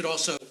expand, but it could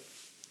also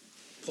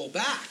pull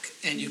back,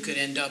 and you could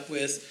end up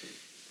with,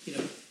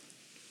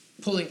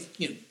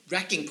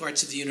 wrecking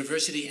parts of the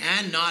university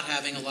and not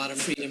having a lot of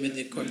freedom in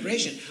the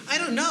corporation. I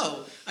don't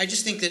know. I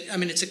just think that,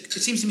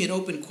 it seems to me an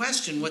open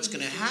question what's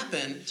going to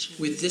happen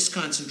with this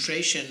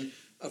concentration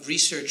of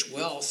research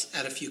wealth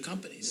at a few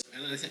companies.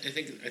 And I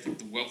think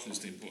the wealth is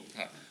the important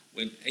part.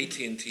 When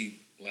AT&T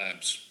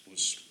Labs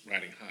was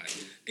riding high,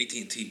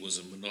 AT&T was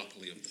a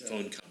monopoly of the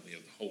phone company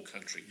of the whole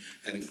country,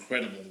 had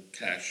incredible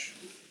cash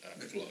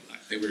flow.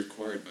 They were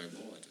required by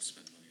law to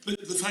spend money.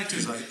 But the fact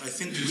is, I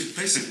think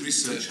basic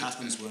research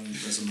happens when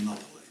there's a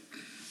monopoly.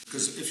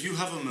 Because if you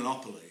have a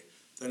monopoly,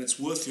 then it's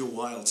worth your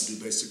while to do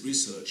basic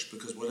research,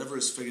 because whatever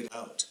is figured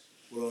out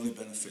will only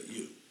benefit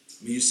you.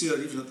 I mean, you see that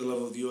even at the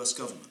level of the US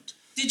government.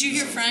 Did you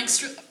hear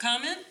Frank's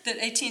comment that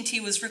AT&T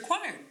was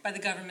required by the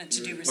government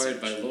to do research?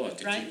 Required by law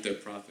to right? keep their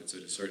profits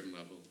at a certain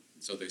level,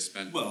 so they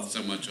spent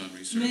so much on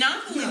research.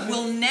 Monopoly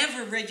will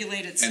never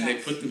regulate itself. And they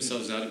put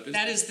themselves out of business.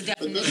 That is the But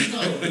definition.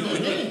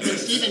 but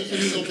Stephen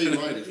can still be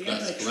right if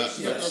that's correct.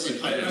 That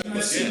doesn't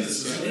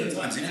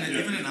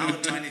Even in our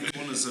tiny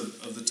corners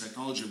of the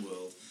technology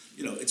world,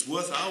 it's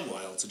worth our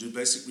while to do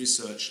basic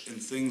research in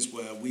things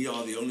where we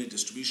are the only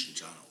distribution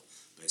channel,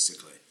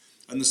 basically.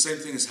 And the same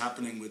thing is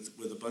happening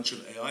with a bunch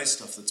of AI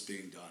stuff that's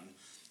being done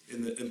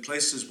in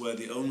places where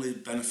the only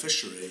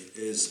beneficiary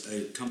is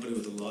a company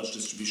with a large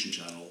distribution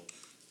channel.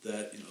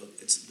 That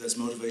there's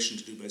motivation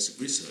to do basic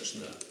research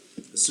there.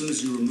 As soon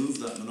as you remove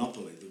that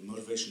monopoly, the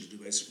motivation to do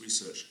basic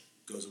research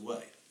goes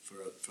away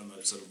from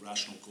a sort of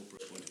rational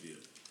corporate point of view.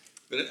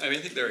 But I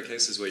think there are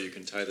cases where you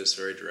can tie this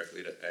very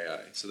directly to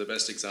AI. So the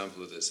best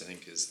example of this, I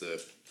think, is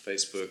the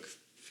Facebook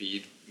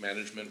feed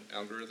management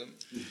algorithm.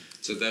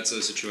 So that's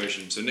a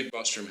situation. So Nick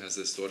Bostrom has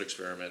this thought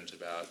experiment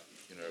about,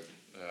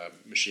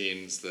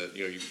 machines that,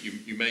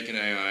 you make an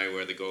AI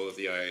where the goal of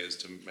the AI is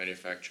to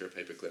manufacture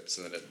paper clips,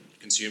 and then it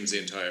consumes the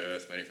entire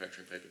earth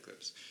manufacturing paper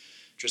clips.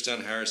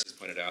 Tristan Harris has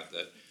pointed out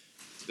that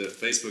the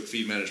Facebook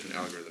feed management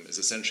algorithm is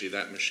essentially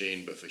that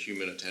machine, but for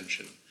human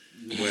attention,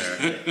 where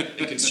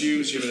it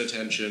consumes human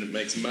attention, it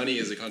makes money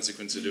as a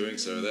consequence of doing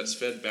so. That's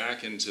fed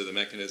back into the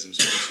mechanisms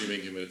for consuming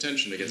human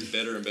attention. It gets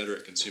better and better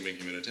at consuming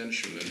human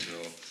attention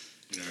until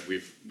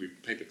we've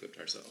paper clipped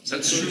ourselves.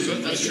 That's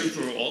true. That's true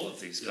for all of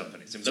these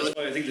companies. And that's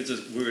why I think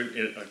we're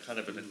in a kind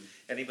of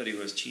anybody who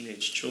has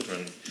teenage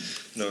children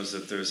knows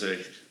that there's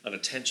an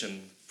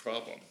attention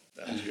problem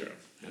out here.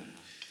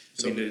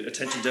 The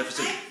attention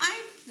deficit.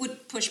 I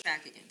would push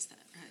back against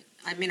that. Right?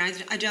 I mean, I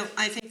think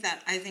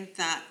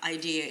that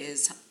idea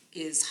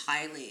is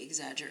highly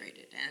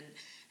exaggerated,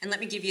 and let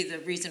me give you the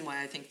reason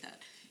why I think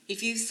that.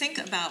 If you think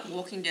about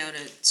walking down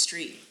a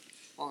street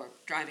or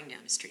driving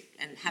down a street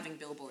and having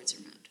billboards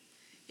around,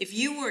 if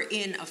you were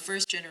in a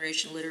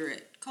first-generation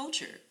literate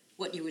culture,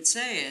 what you would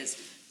say is,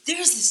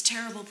 there's this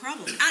terrible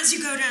problem. As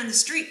you go down the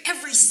street,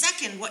 every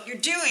second what you're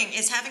doing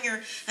is having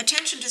your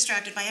attention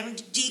distracted by having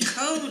to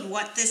decode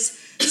what this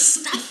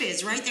stuff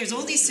is, right? There's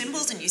all these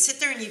symbols, and you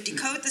sit there and you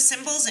decode the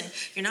symbols, and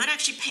you're not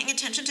actually paying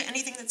attention to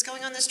anything that's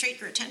going on in the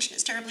street. Your attention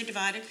is terribly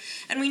divided.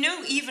 And we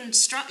know even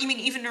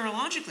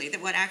neurologically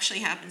that what actually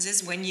happens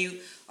is when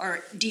you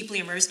are deeply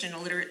immersed in a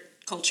literate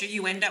culture,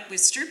 you end up with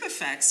Stroop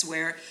effects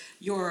where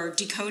your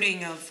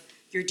decoding of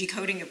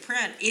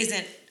print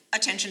isn't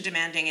attention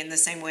demanding in the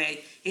same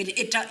way.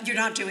 You're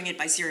not doing it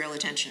by serial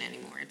attention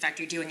anymore. In fact,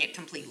 you're doing it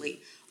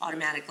completely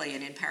automatically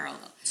and in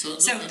parallel. So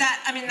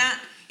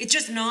it's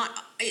just not.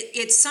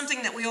 It's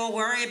something that we all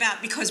worry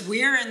about because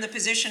we're in the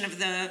position of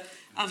the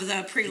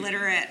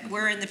pre-literate.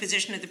 We're in the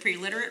position of the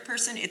pre-literate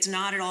person. It's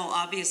not at all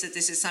obvious that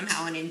this is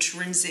somehow an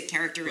intrinsic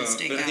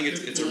characteristic. But I think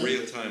it's a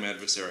real-time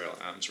adversarial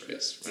arms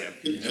race. Right?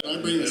 Can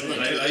I bring this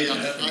back to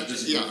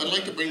the AI? I'd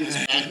like to bring this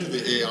back to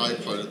the AI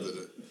part of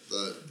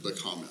the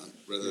comment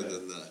rather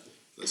than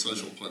the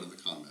social part of the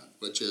comment,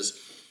 which is,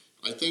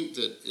 I think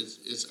that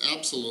it's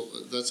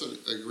absolutely, that's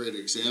a great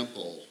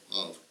example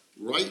of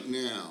right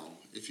now,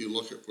 if you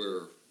look at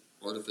where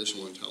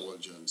artificial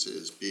intelligence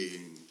is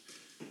being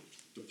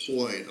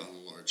deployed on a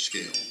large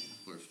scale,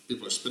 or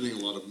people are spending a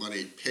lot of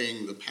money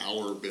paying the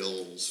power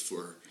bills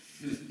for,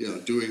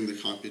 doing the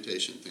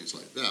computation, things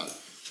like that.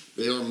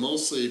 They are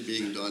mostly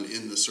being done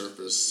in the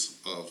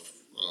surface of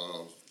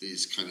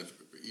these kind of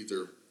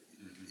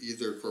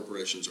either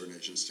corporations or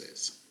nation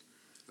states.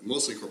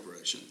 Mostly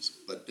corporations,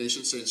 but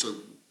nation states are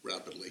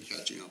rapidly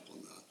catching up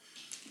on that.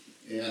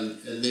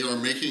 And they are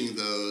making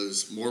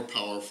those more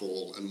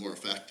powerful and more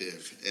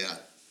effective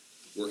at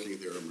working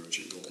their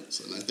emerging goals.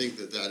 And I think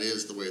that that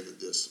is the way that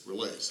this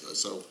relates.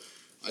 So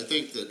I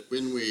think that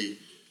when we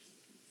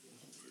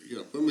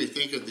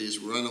think of these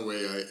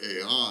runaway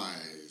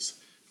AIs,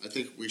 I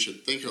think we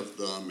should think of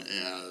them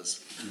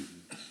as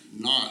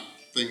not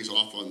things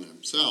off on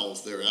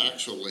themselves. They're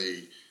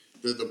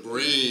the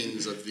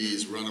brains of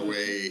these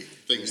runaway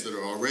things that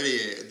are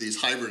already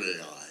these hybrid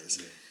AIs.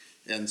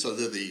 And so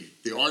they're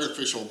the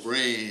artificial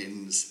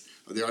brains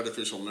or the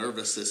artificial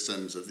nervous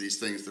systems of these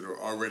things that are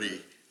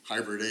already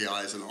hybrid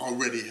AIs and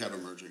already have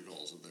emerging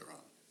goals of their own.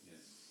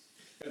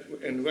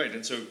 And right,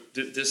 and so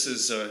this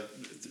is to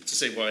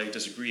say why I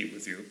disagree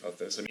with you about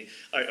this. I mean,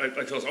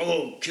 I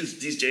feel kids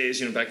these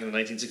days, back in the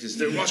 1960s,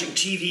 they're watching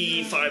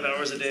TV 5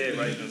 hours a day,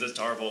 right? That's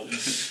horrible.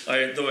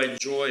 Though I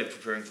enjoy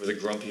preparing for the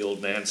grumpy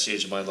old man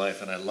stage of my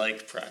life, and I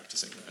like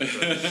practicing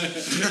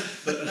that.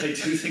 But I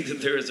do think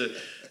that there is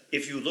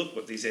if you look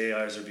what these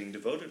AIs are being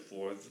devoted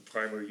for, the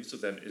primary use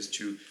of them is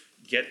to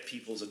get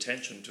people's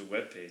attention to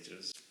web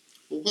pages.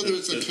 Well, whether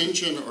it's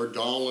attention or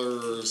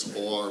dollars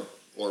or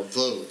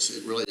votes,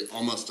 it really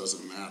almost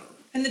doesn't matter.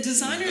 And the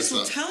designers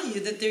will tell you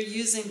that they're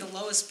using the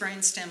lowest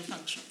brainstem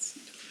functions.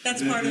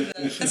 That's part of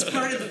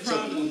the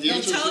problem.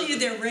 They'll tell you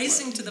they're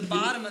racing to the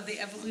bottom of the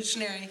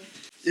evolutionary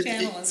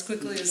channel as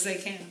quickly as they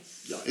can.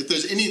 Yeah, if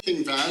there's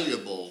anything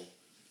valuable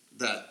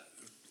that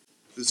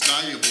is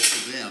valuable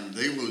to them,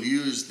 they will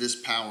use this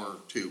power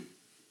to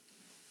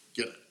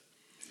get it.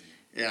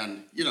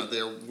 And,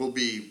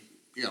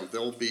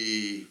 there'll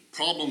be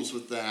problems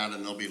with that,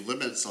 and there'll be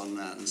limits on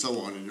that, and so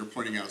on. And you're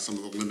pointing out some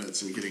of the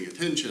limits in getting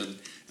attention,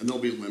 and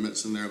there'll be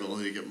limits in their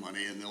ability to get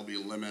money, and there'll be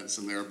limits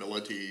in their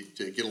ability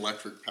to get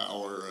electric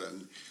power,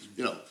 and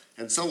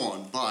and so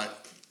on.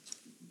 But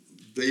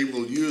they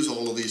will use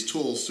all of these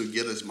tools to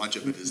get as much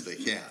of it as they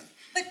can.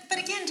 But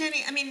again,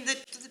 Danny, I mean,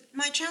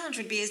 my challenge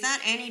would be: is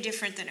that any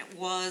different than it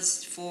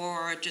was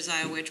for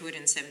Josiah Wedgwood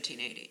in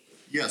 1780?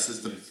 Yes,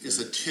 it's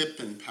a tip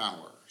in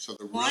power. So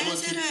the Why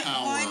relative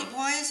power.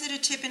 Why is it a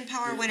tip in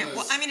power when it?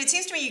 Well, I mean, it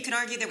seems to me you could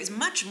argue that was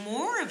much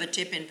more of a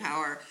tip in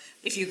power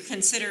if you're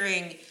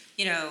considering,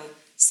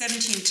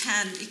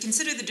 1710. You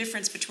consider the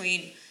difference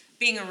between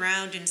being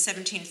around in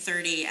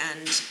 1730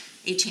 and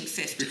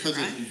 1850.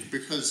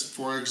 Because,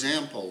 for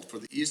example, for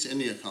the East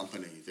India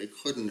Company, they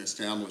couldn't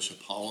establish a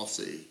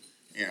policy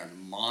and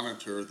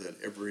monitor that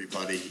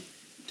everybody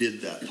did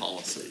that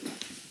policy.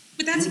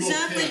 But that's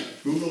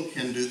Google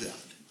can do that.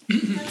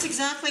 That's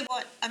exactly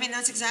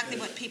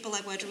what people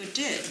like Wedgwood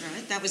did,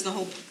 right? That was the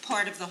whole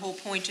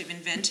point of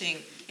inventing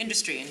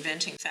industry,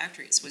 inventing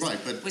factories,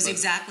 was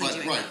exactly doing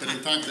that. Right, but in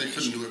fact they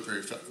couldn't do it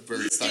very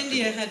effectively. East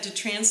India had to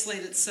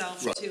translate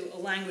itself to a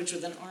language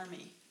with an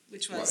army,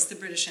 which was the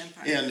British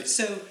Empire. And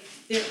so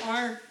there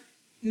are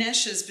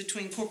meshes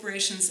between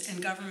corporations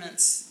and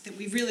governments that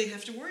we really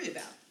have to worry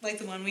about, like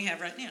the one we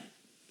have right now.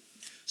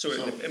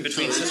 In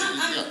between,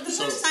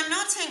 I'm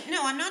not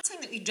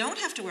saying that we don't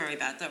have to worry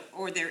about that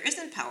or there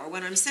isn't power.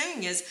 What I'm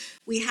saying is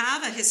we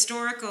have a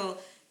historical.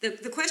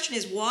 The question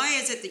is, why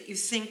is it that you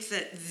think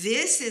that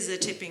this is a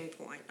tipping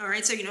point? All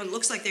right, so it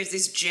looks like there's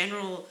this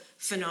general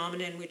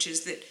phenomenon, which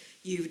is that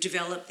you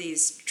develop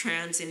these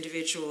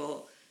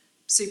trans-individual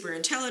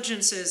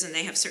superintelligences, and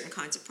they have certain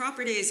kinds of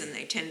properties, and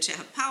they tend to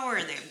have power,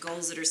 and they have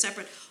goals that are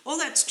separate. All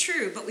that's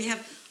true, but we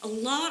have a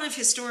lot of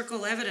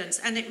historical evidence,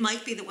 and it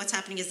might be that what's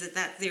happening is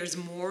that there's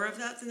more of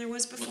that than there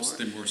was before.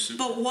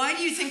 But why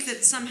do you think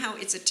that somehow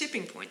it's a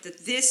tipping point,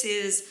 that this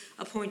is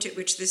a point at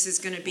which this is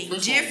going to be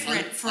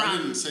different from... I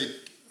didn't say...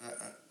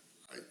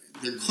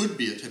 there could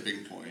be a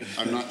tipping point.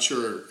 I'm not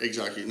sure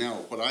exactly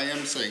now. What I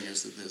am saying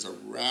is that there's a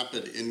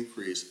rapid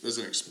increase, there's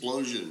an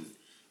explosion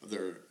of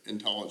their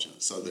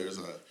intelligence.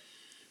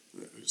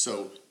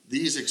 So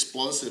these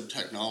explosive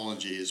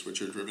technologies,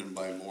 which are driven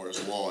by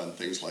Moore's law and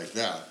things like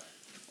that,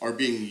 are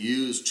being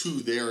used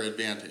to their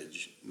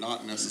advantage.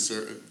 Not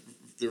necessarily.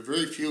 There are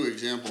very few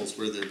examples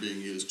where they're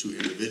being used to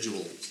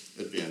individuals'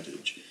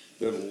 advantage.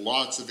 There are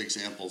lots of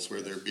examples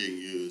where they're being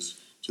used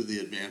to the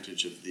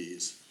advantage of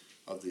these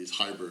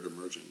hybrid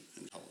emergent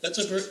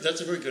intelligences.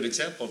 That's a very good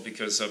example,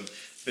 because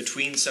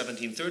between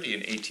 1730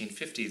 and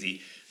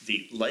 1850,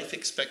 the life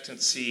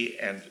expectancy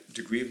and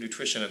degree of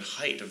nutrition and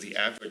height of the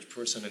average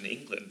person in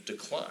England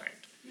declined.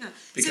 Yeah.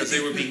 Because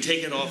they were being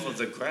taken out of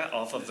the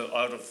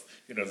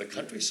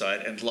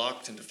countryside and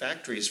locked into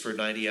factories for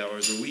 90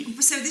 hours a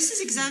week. So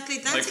that's exactly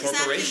why I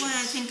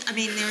think,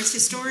 there's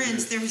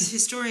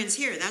historians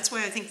here. That's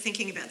why I think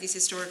thinking about these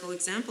historical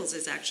examples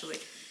is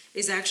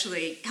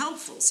actually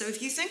helpful. So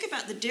if you think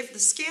about the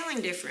scaling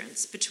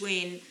difference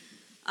between,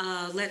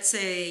 let's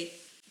say,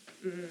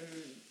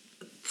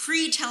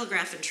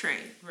 pre-telegraph and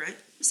train, right?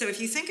 So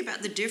if you think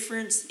about the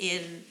difference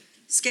in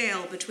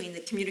scale between the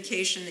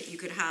communication that you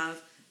could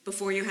have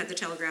before you had the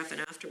telegraph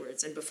and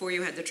afterwards, and before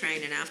you had the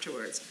train and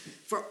afterwards.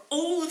 For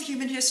all of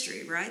human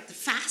history, right? The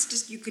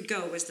fastest you could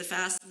go was the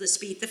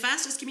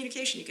fastest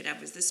communication you could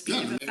have was the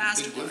speed of a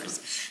fast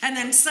horse. And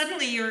then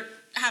suddenly you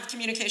have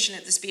communication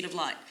at the speed of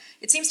light.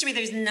 It seems to me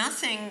there's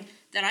nothing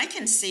that I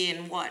can see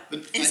in what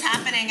is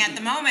happening at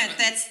the moment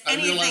that's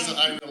anything.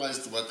 I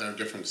realize what their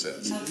difference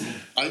is.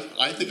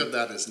 I think of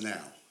that as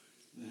now.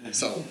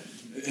 So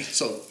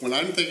when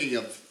I'm thinking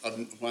of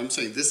when I'm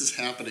saying this is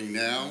happening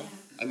now,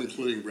 I'm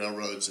including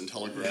railroads and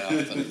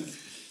telegraph, and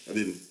I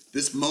mean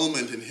this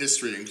moment in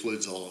history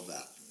includes all of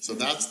that. So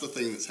that's the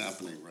thing that's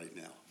happening right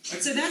now.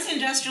 So that's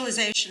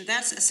industrialization.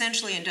 That's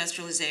essentially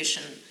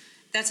industrialization.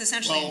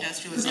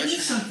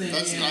 Industrialization.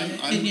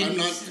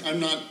 I'm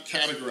not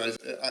categorizing.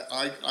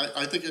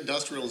 I think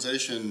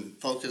industrialization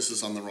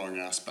focuses on the wrong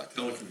aspect.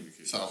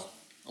 Telecommunications. So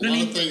a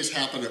lot of things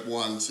happen at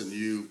once, and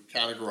you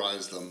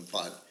categorize them,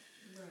 but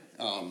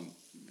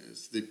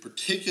the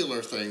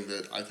particular thing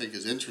that I think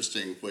is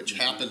interesting, which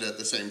happened at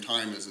the same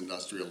time as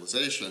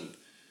industrialization,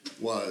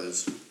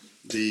 was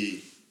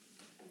the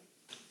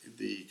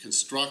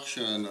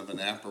construction of an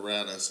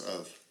apparatus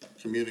of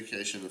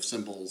communication of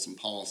symbols and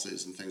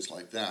policies and things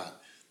like that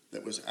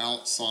was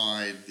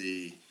outside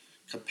the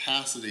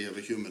capacity of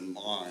a human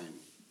mind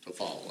to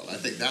follow. And I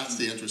think that's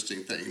the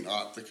interesting thing,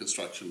 not the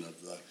construction of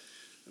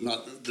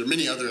there are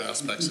many other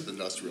aspects of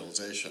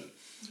industrialization.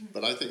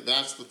 But I think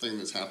that's the thing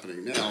that's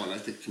happening now, and I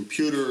think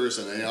computers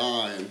and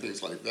AI and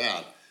things like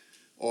that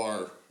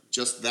are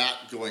just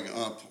that going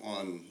up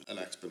on an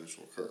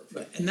exponential curve.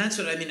 Right. And that's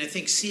what I mean. I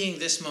think seeing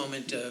this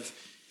moment of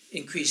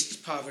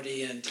increased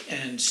poverty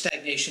and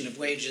stagnation of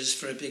wages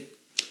for a big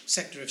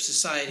sector of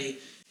society,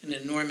 an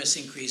enormous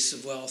increase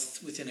of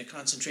wealth within a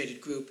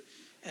concentrated group,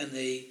 and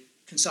the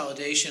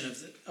consolidation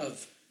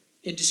of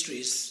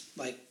industries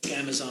like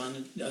Amazon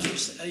and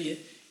others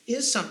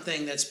is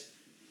something that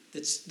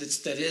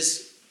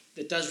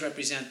does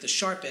represent the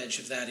sharp edge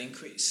of that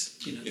increase.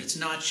 You know, it's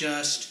not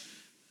just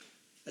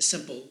a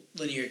simple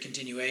linear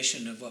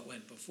continuation of what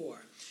went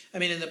before. I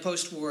mean, in the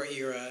post-World War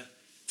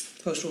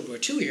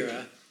II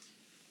era,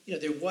 you know,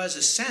 there was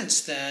a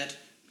sense that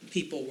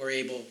people were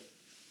able,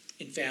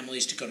 in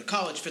families, to go to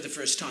college for the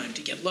first time,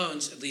 to get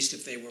loans, at least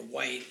if they were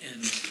white,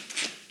 and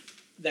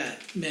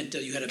that meant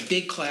that you had a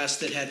big class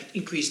that had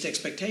increased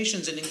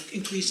expectations and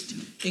increased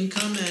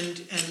income, and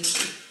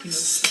you know,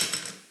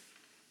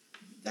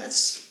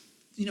 that's,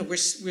 you know, we're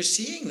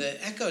seeing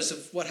the echoes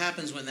of what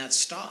happens when that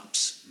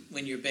stops,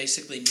 when you're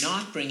basically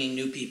not bringing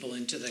new people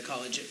into the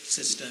college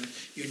system,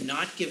 you're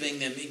not giving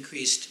them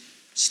increased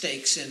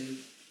stakes in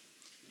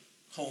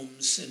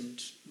homes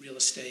and real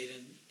estate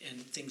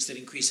and things that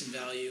increase in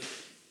value,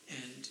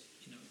 and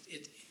you know,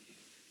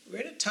 we're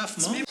at a tough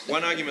moment.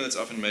 One argument that's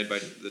often made by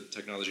the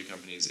technology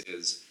companies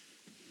is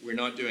we're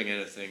not doing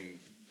anything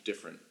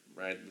different,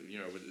 right? You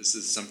know, this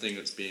is something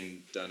that's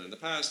been done in the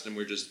past, and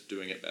we're just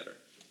doing it better.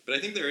 But I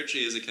think there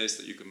actually is a case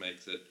that you can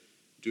make that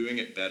doing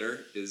it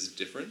better is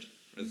different.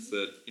 It's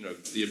that, you know,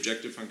 the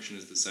objective function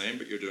is the same,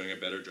 but you're doing a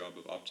better job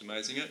of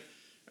optimizing it.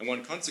 And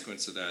one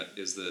consequence of that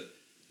is that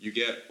you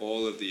get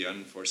all of the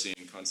unforeseen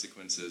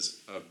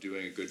consequences of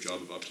doing a good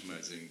job of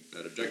optimizing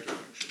that objective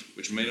function,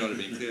 which may not have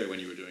been clear when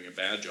you were doing a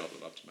bad job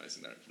of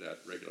optimizing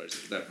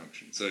that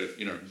function. So,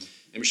 you know,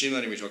 in machine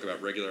learning we talk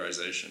about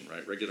regularization,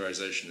 right?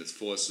 Regularization is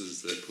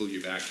forces that pull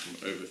you back from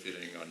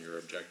overfitting on your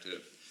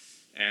objective.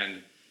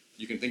 And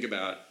you can think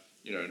about,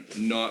 you know,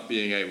 not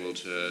being able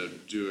to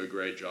do a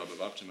great job of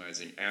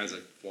optimizing as a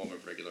form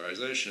of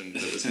regularization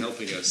that was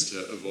helping us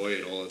to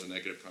avoid all of the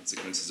negative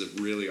consequences of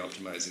really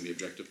optimizing the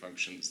objective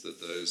functions that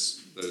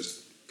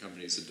those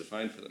companies had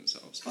defined for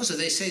themselves. Also,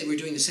 they say we're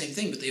doing the same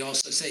thing, but they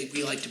also say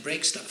we like to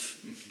break stuff.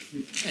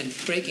 And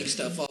breaking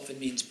stuff often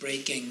means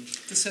breaking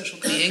The social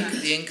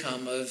the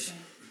income of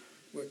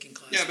working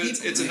class Yeah, but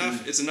people.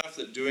 it's enough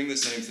that doing the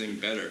same thing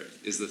better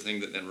is the thing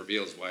that then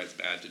reveals why it's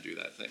bad to do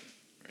that thing.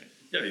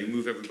 Yeah, you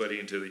move everybody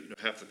into, you know,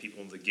 half the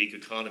people in the gig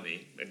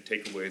economy and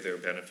take away their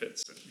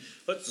benefits. And,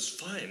 but it's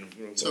fine.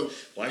 So-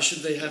 why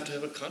should they have to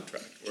have a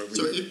contract?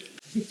 So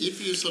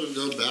if you sort of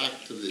go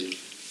back to the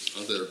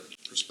other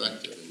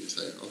perspective and you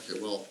say, okay,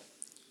 well,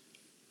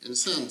 in a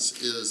sense,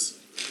 is,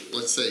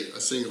 let's say, a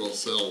single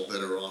cell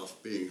better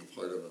off being a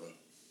part of a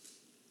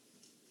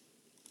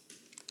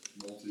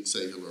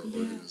multicellular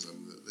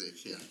organism that they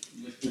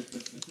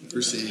can't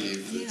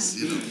perceive, that's,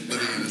 you know,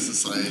 living in a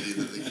society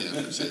that they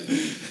can't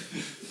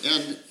perceive?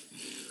 And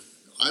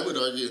I would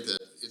argue that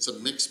it's a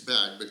mixed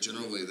bag, but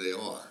generally they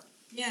are.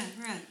 Yeah,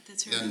 right,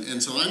 that's right.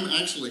 And so I'm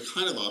actually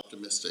kind of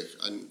optimistic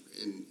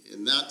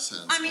in that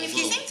sense. I mean, if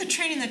you think the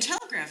train and the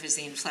telegraph is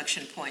the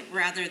inflection point,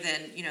 rather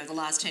than, you know, the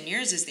last 10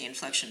 years is the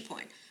inflection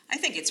point, I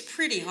think it's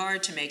pretty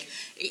hard to make,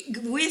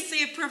 with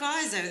the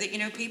proviso that, you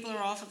know, people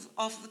are off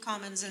of the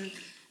commons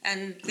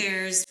and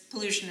there's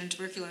pollution and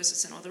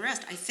tuberculosis and all the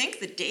rest. I think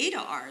the data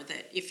are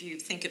that if you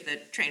think of the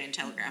train and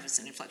telegraph as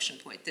an inflection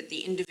point, that the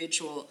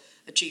individual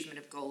achievement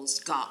of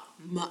goals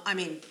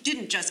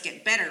didn't just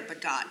get better,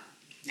 but got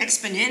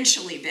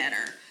exponentially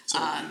better. So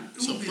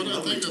what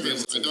I think of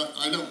is,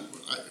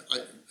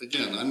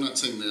 again, I'm not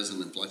saying there's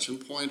an inflection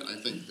point. I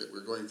think that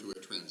we're going through a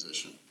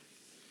transition.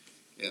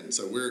 And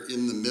so we're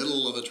in the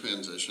middle of a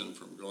transition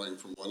from going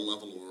from one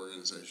level of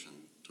organization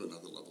to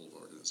another level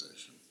of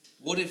organization.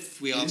 What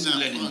if we In ask that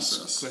Lenin's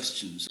process,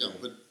 questions?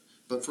 Yeah,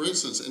 but for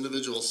instance,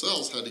 individual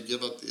cells had to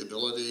give up the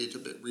ability to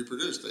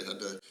reproduce. They had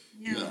to,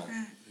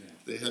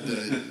 they had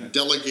to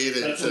delegate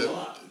it That's to. a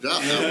lot. Yeah,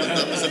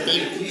 that was a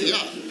big,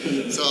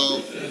 yeah.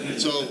 So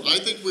I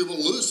think we will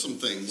lose some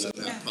things in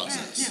that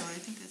process. Yeah, I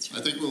think that's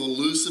right. I think we will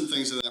lose some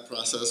things in that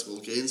process. We'll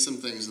gain some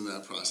things in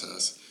that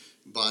process.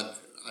 But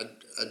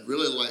I'd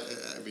really like,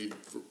 I mean,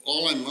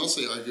 all I'm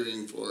mostly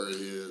arguing for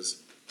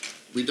is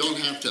we don't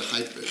have to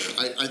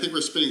I think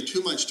we're spending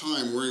too much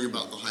time worrying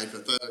about the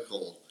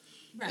hypothetical.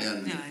 Right.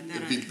 And No,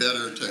 it'd be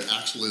better to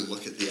actually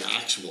look at the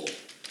actual.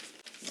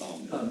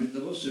 I mean, the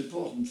most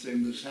important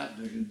thing that's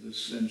happening in this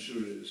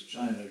century is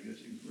China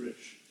getting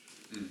rich.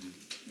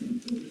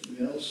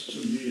 Everything else to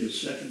me is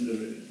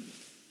secondary.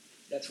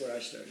 That's where I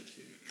started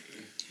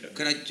too.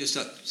 Can I just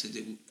say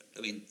that,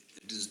 I mean,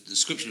 the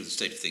description of the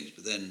state of things,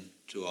 but then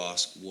to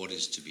ask what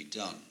is to be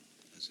done,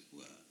 as it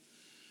were.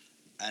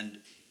 And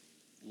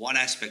one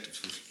aspect of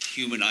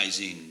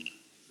humanizing,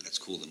 let's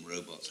call them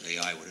robots,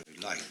 AI, whatever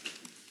you like,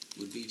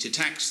 would be to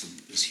tax them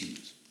as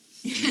humans.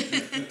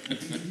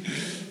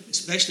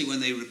 Especially when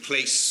they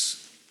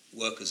replace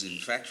workers in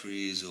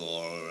factories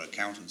or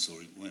accountants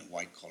or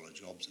white-collar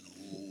jobs and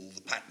all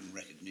the pattern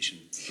recognition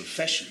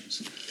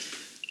professions.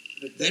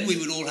 Then we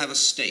would all have a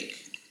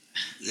stake.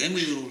 Then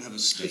we would all have a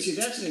But stake. see,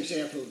 that's an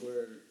example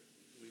where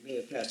we may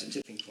have passed a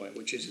tipping point,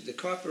 which is that the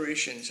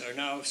corporations are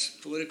now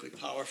politically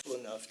powerful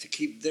enough to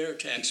keep their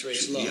tax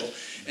rates low. Yeah.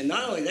 And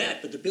not only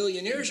that, but the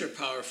billionaires are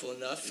powerful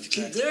enough to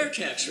keep their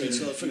tax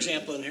rates low, for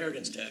example,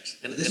 inheritance tax.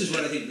 And this is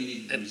what I think we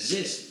need to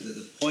resist,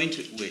 the point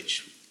at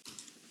which,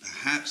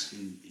 perhaps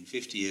in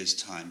 50 years'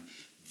 time,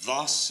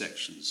 vast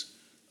sections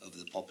of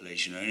the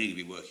population are only going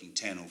to be working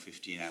 10 or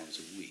 15 hours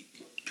a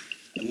week.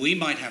 And we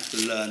might have to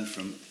learn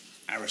from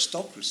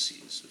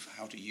aristocracies of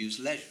how to use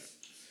leisure.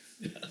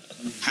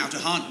 How to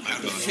hunt,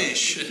 how to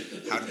fish,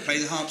 how to play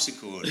the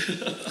harpsichord.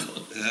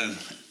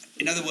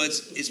 In other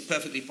words, it's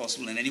perfectly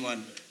possible, and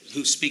anyone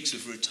who speaks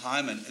of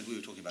retirement, and we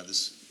were talking about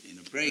this in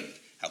a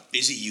break, how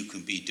busy you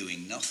can be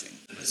doing nothing.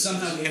 But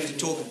somehow we have to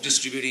talk of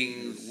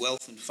distributing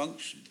wealth and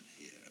function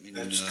here. I mean,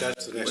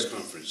 that's the next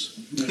conference.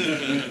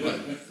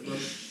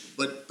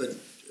 But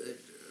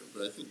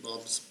I think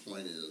Bob's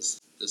point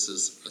is, this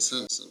is a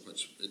sense in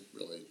which it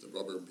really, the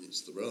rubber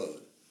meets the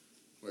road,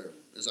 where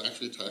it's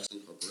actually taxing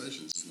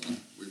corporations. It's not,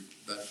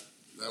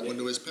 that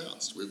window is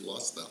passed. We've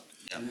lost that.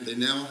 Yeah. They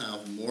now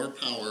have more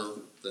power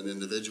than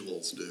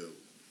individuals do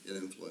in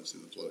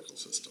influencing the political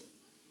system.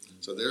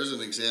 So there's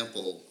an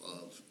example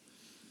of,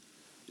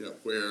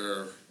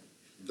 where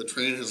the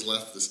train has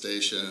left the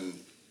station.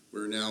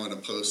 We're now in a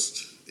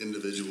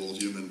post-individual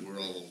human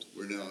world.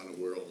 We're now in a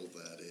world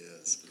that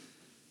is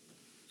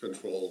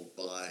controlled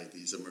by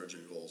these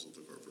emerging goals of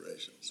the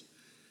corporations.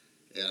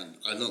 And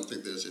I don't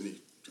think there's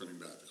any turning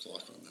back the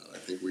clock on that. I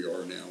think we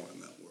are now in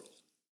that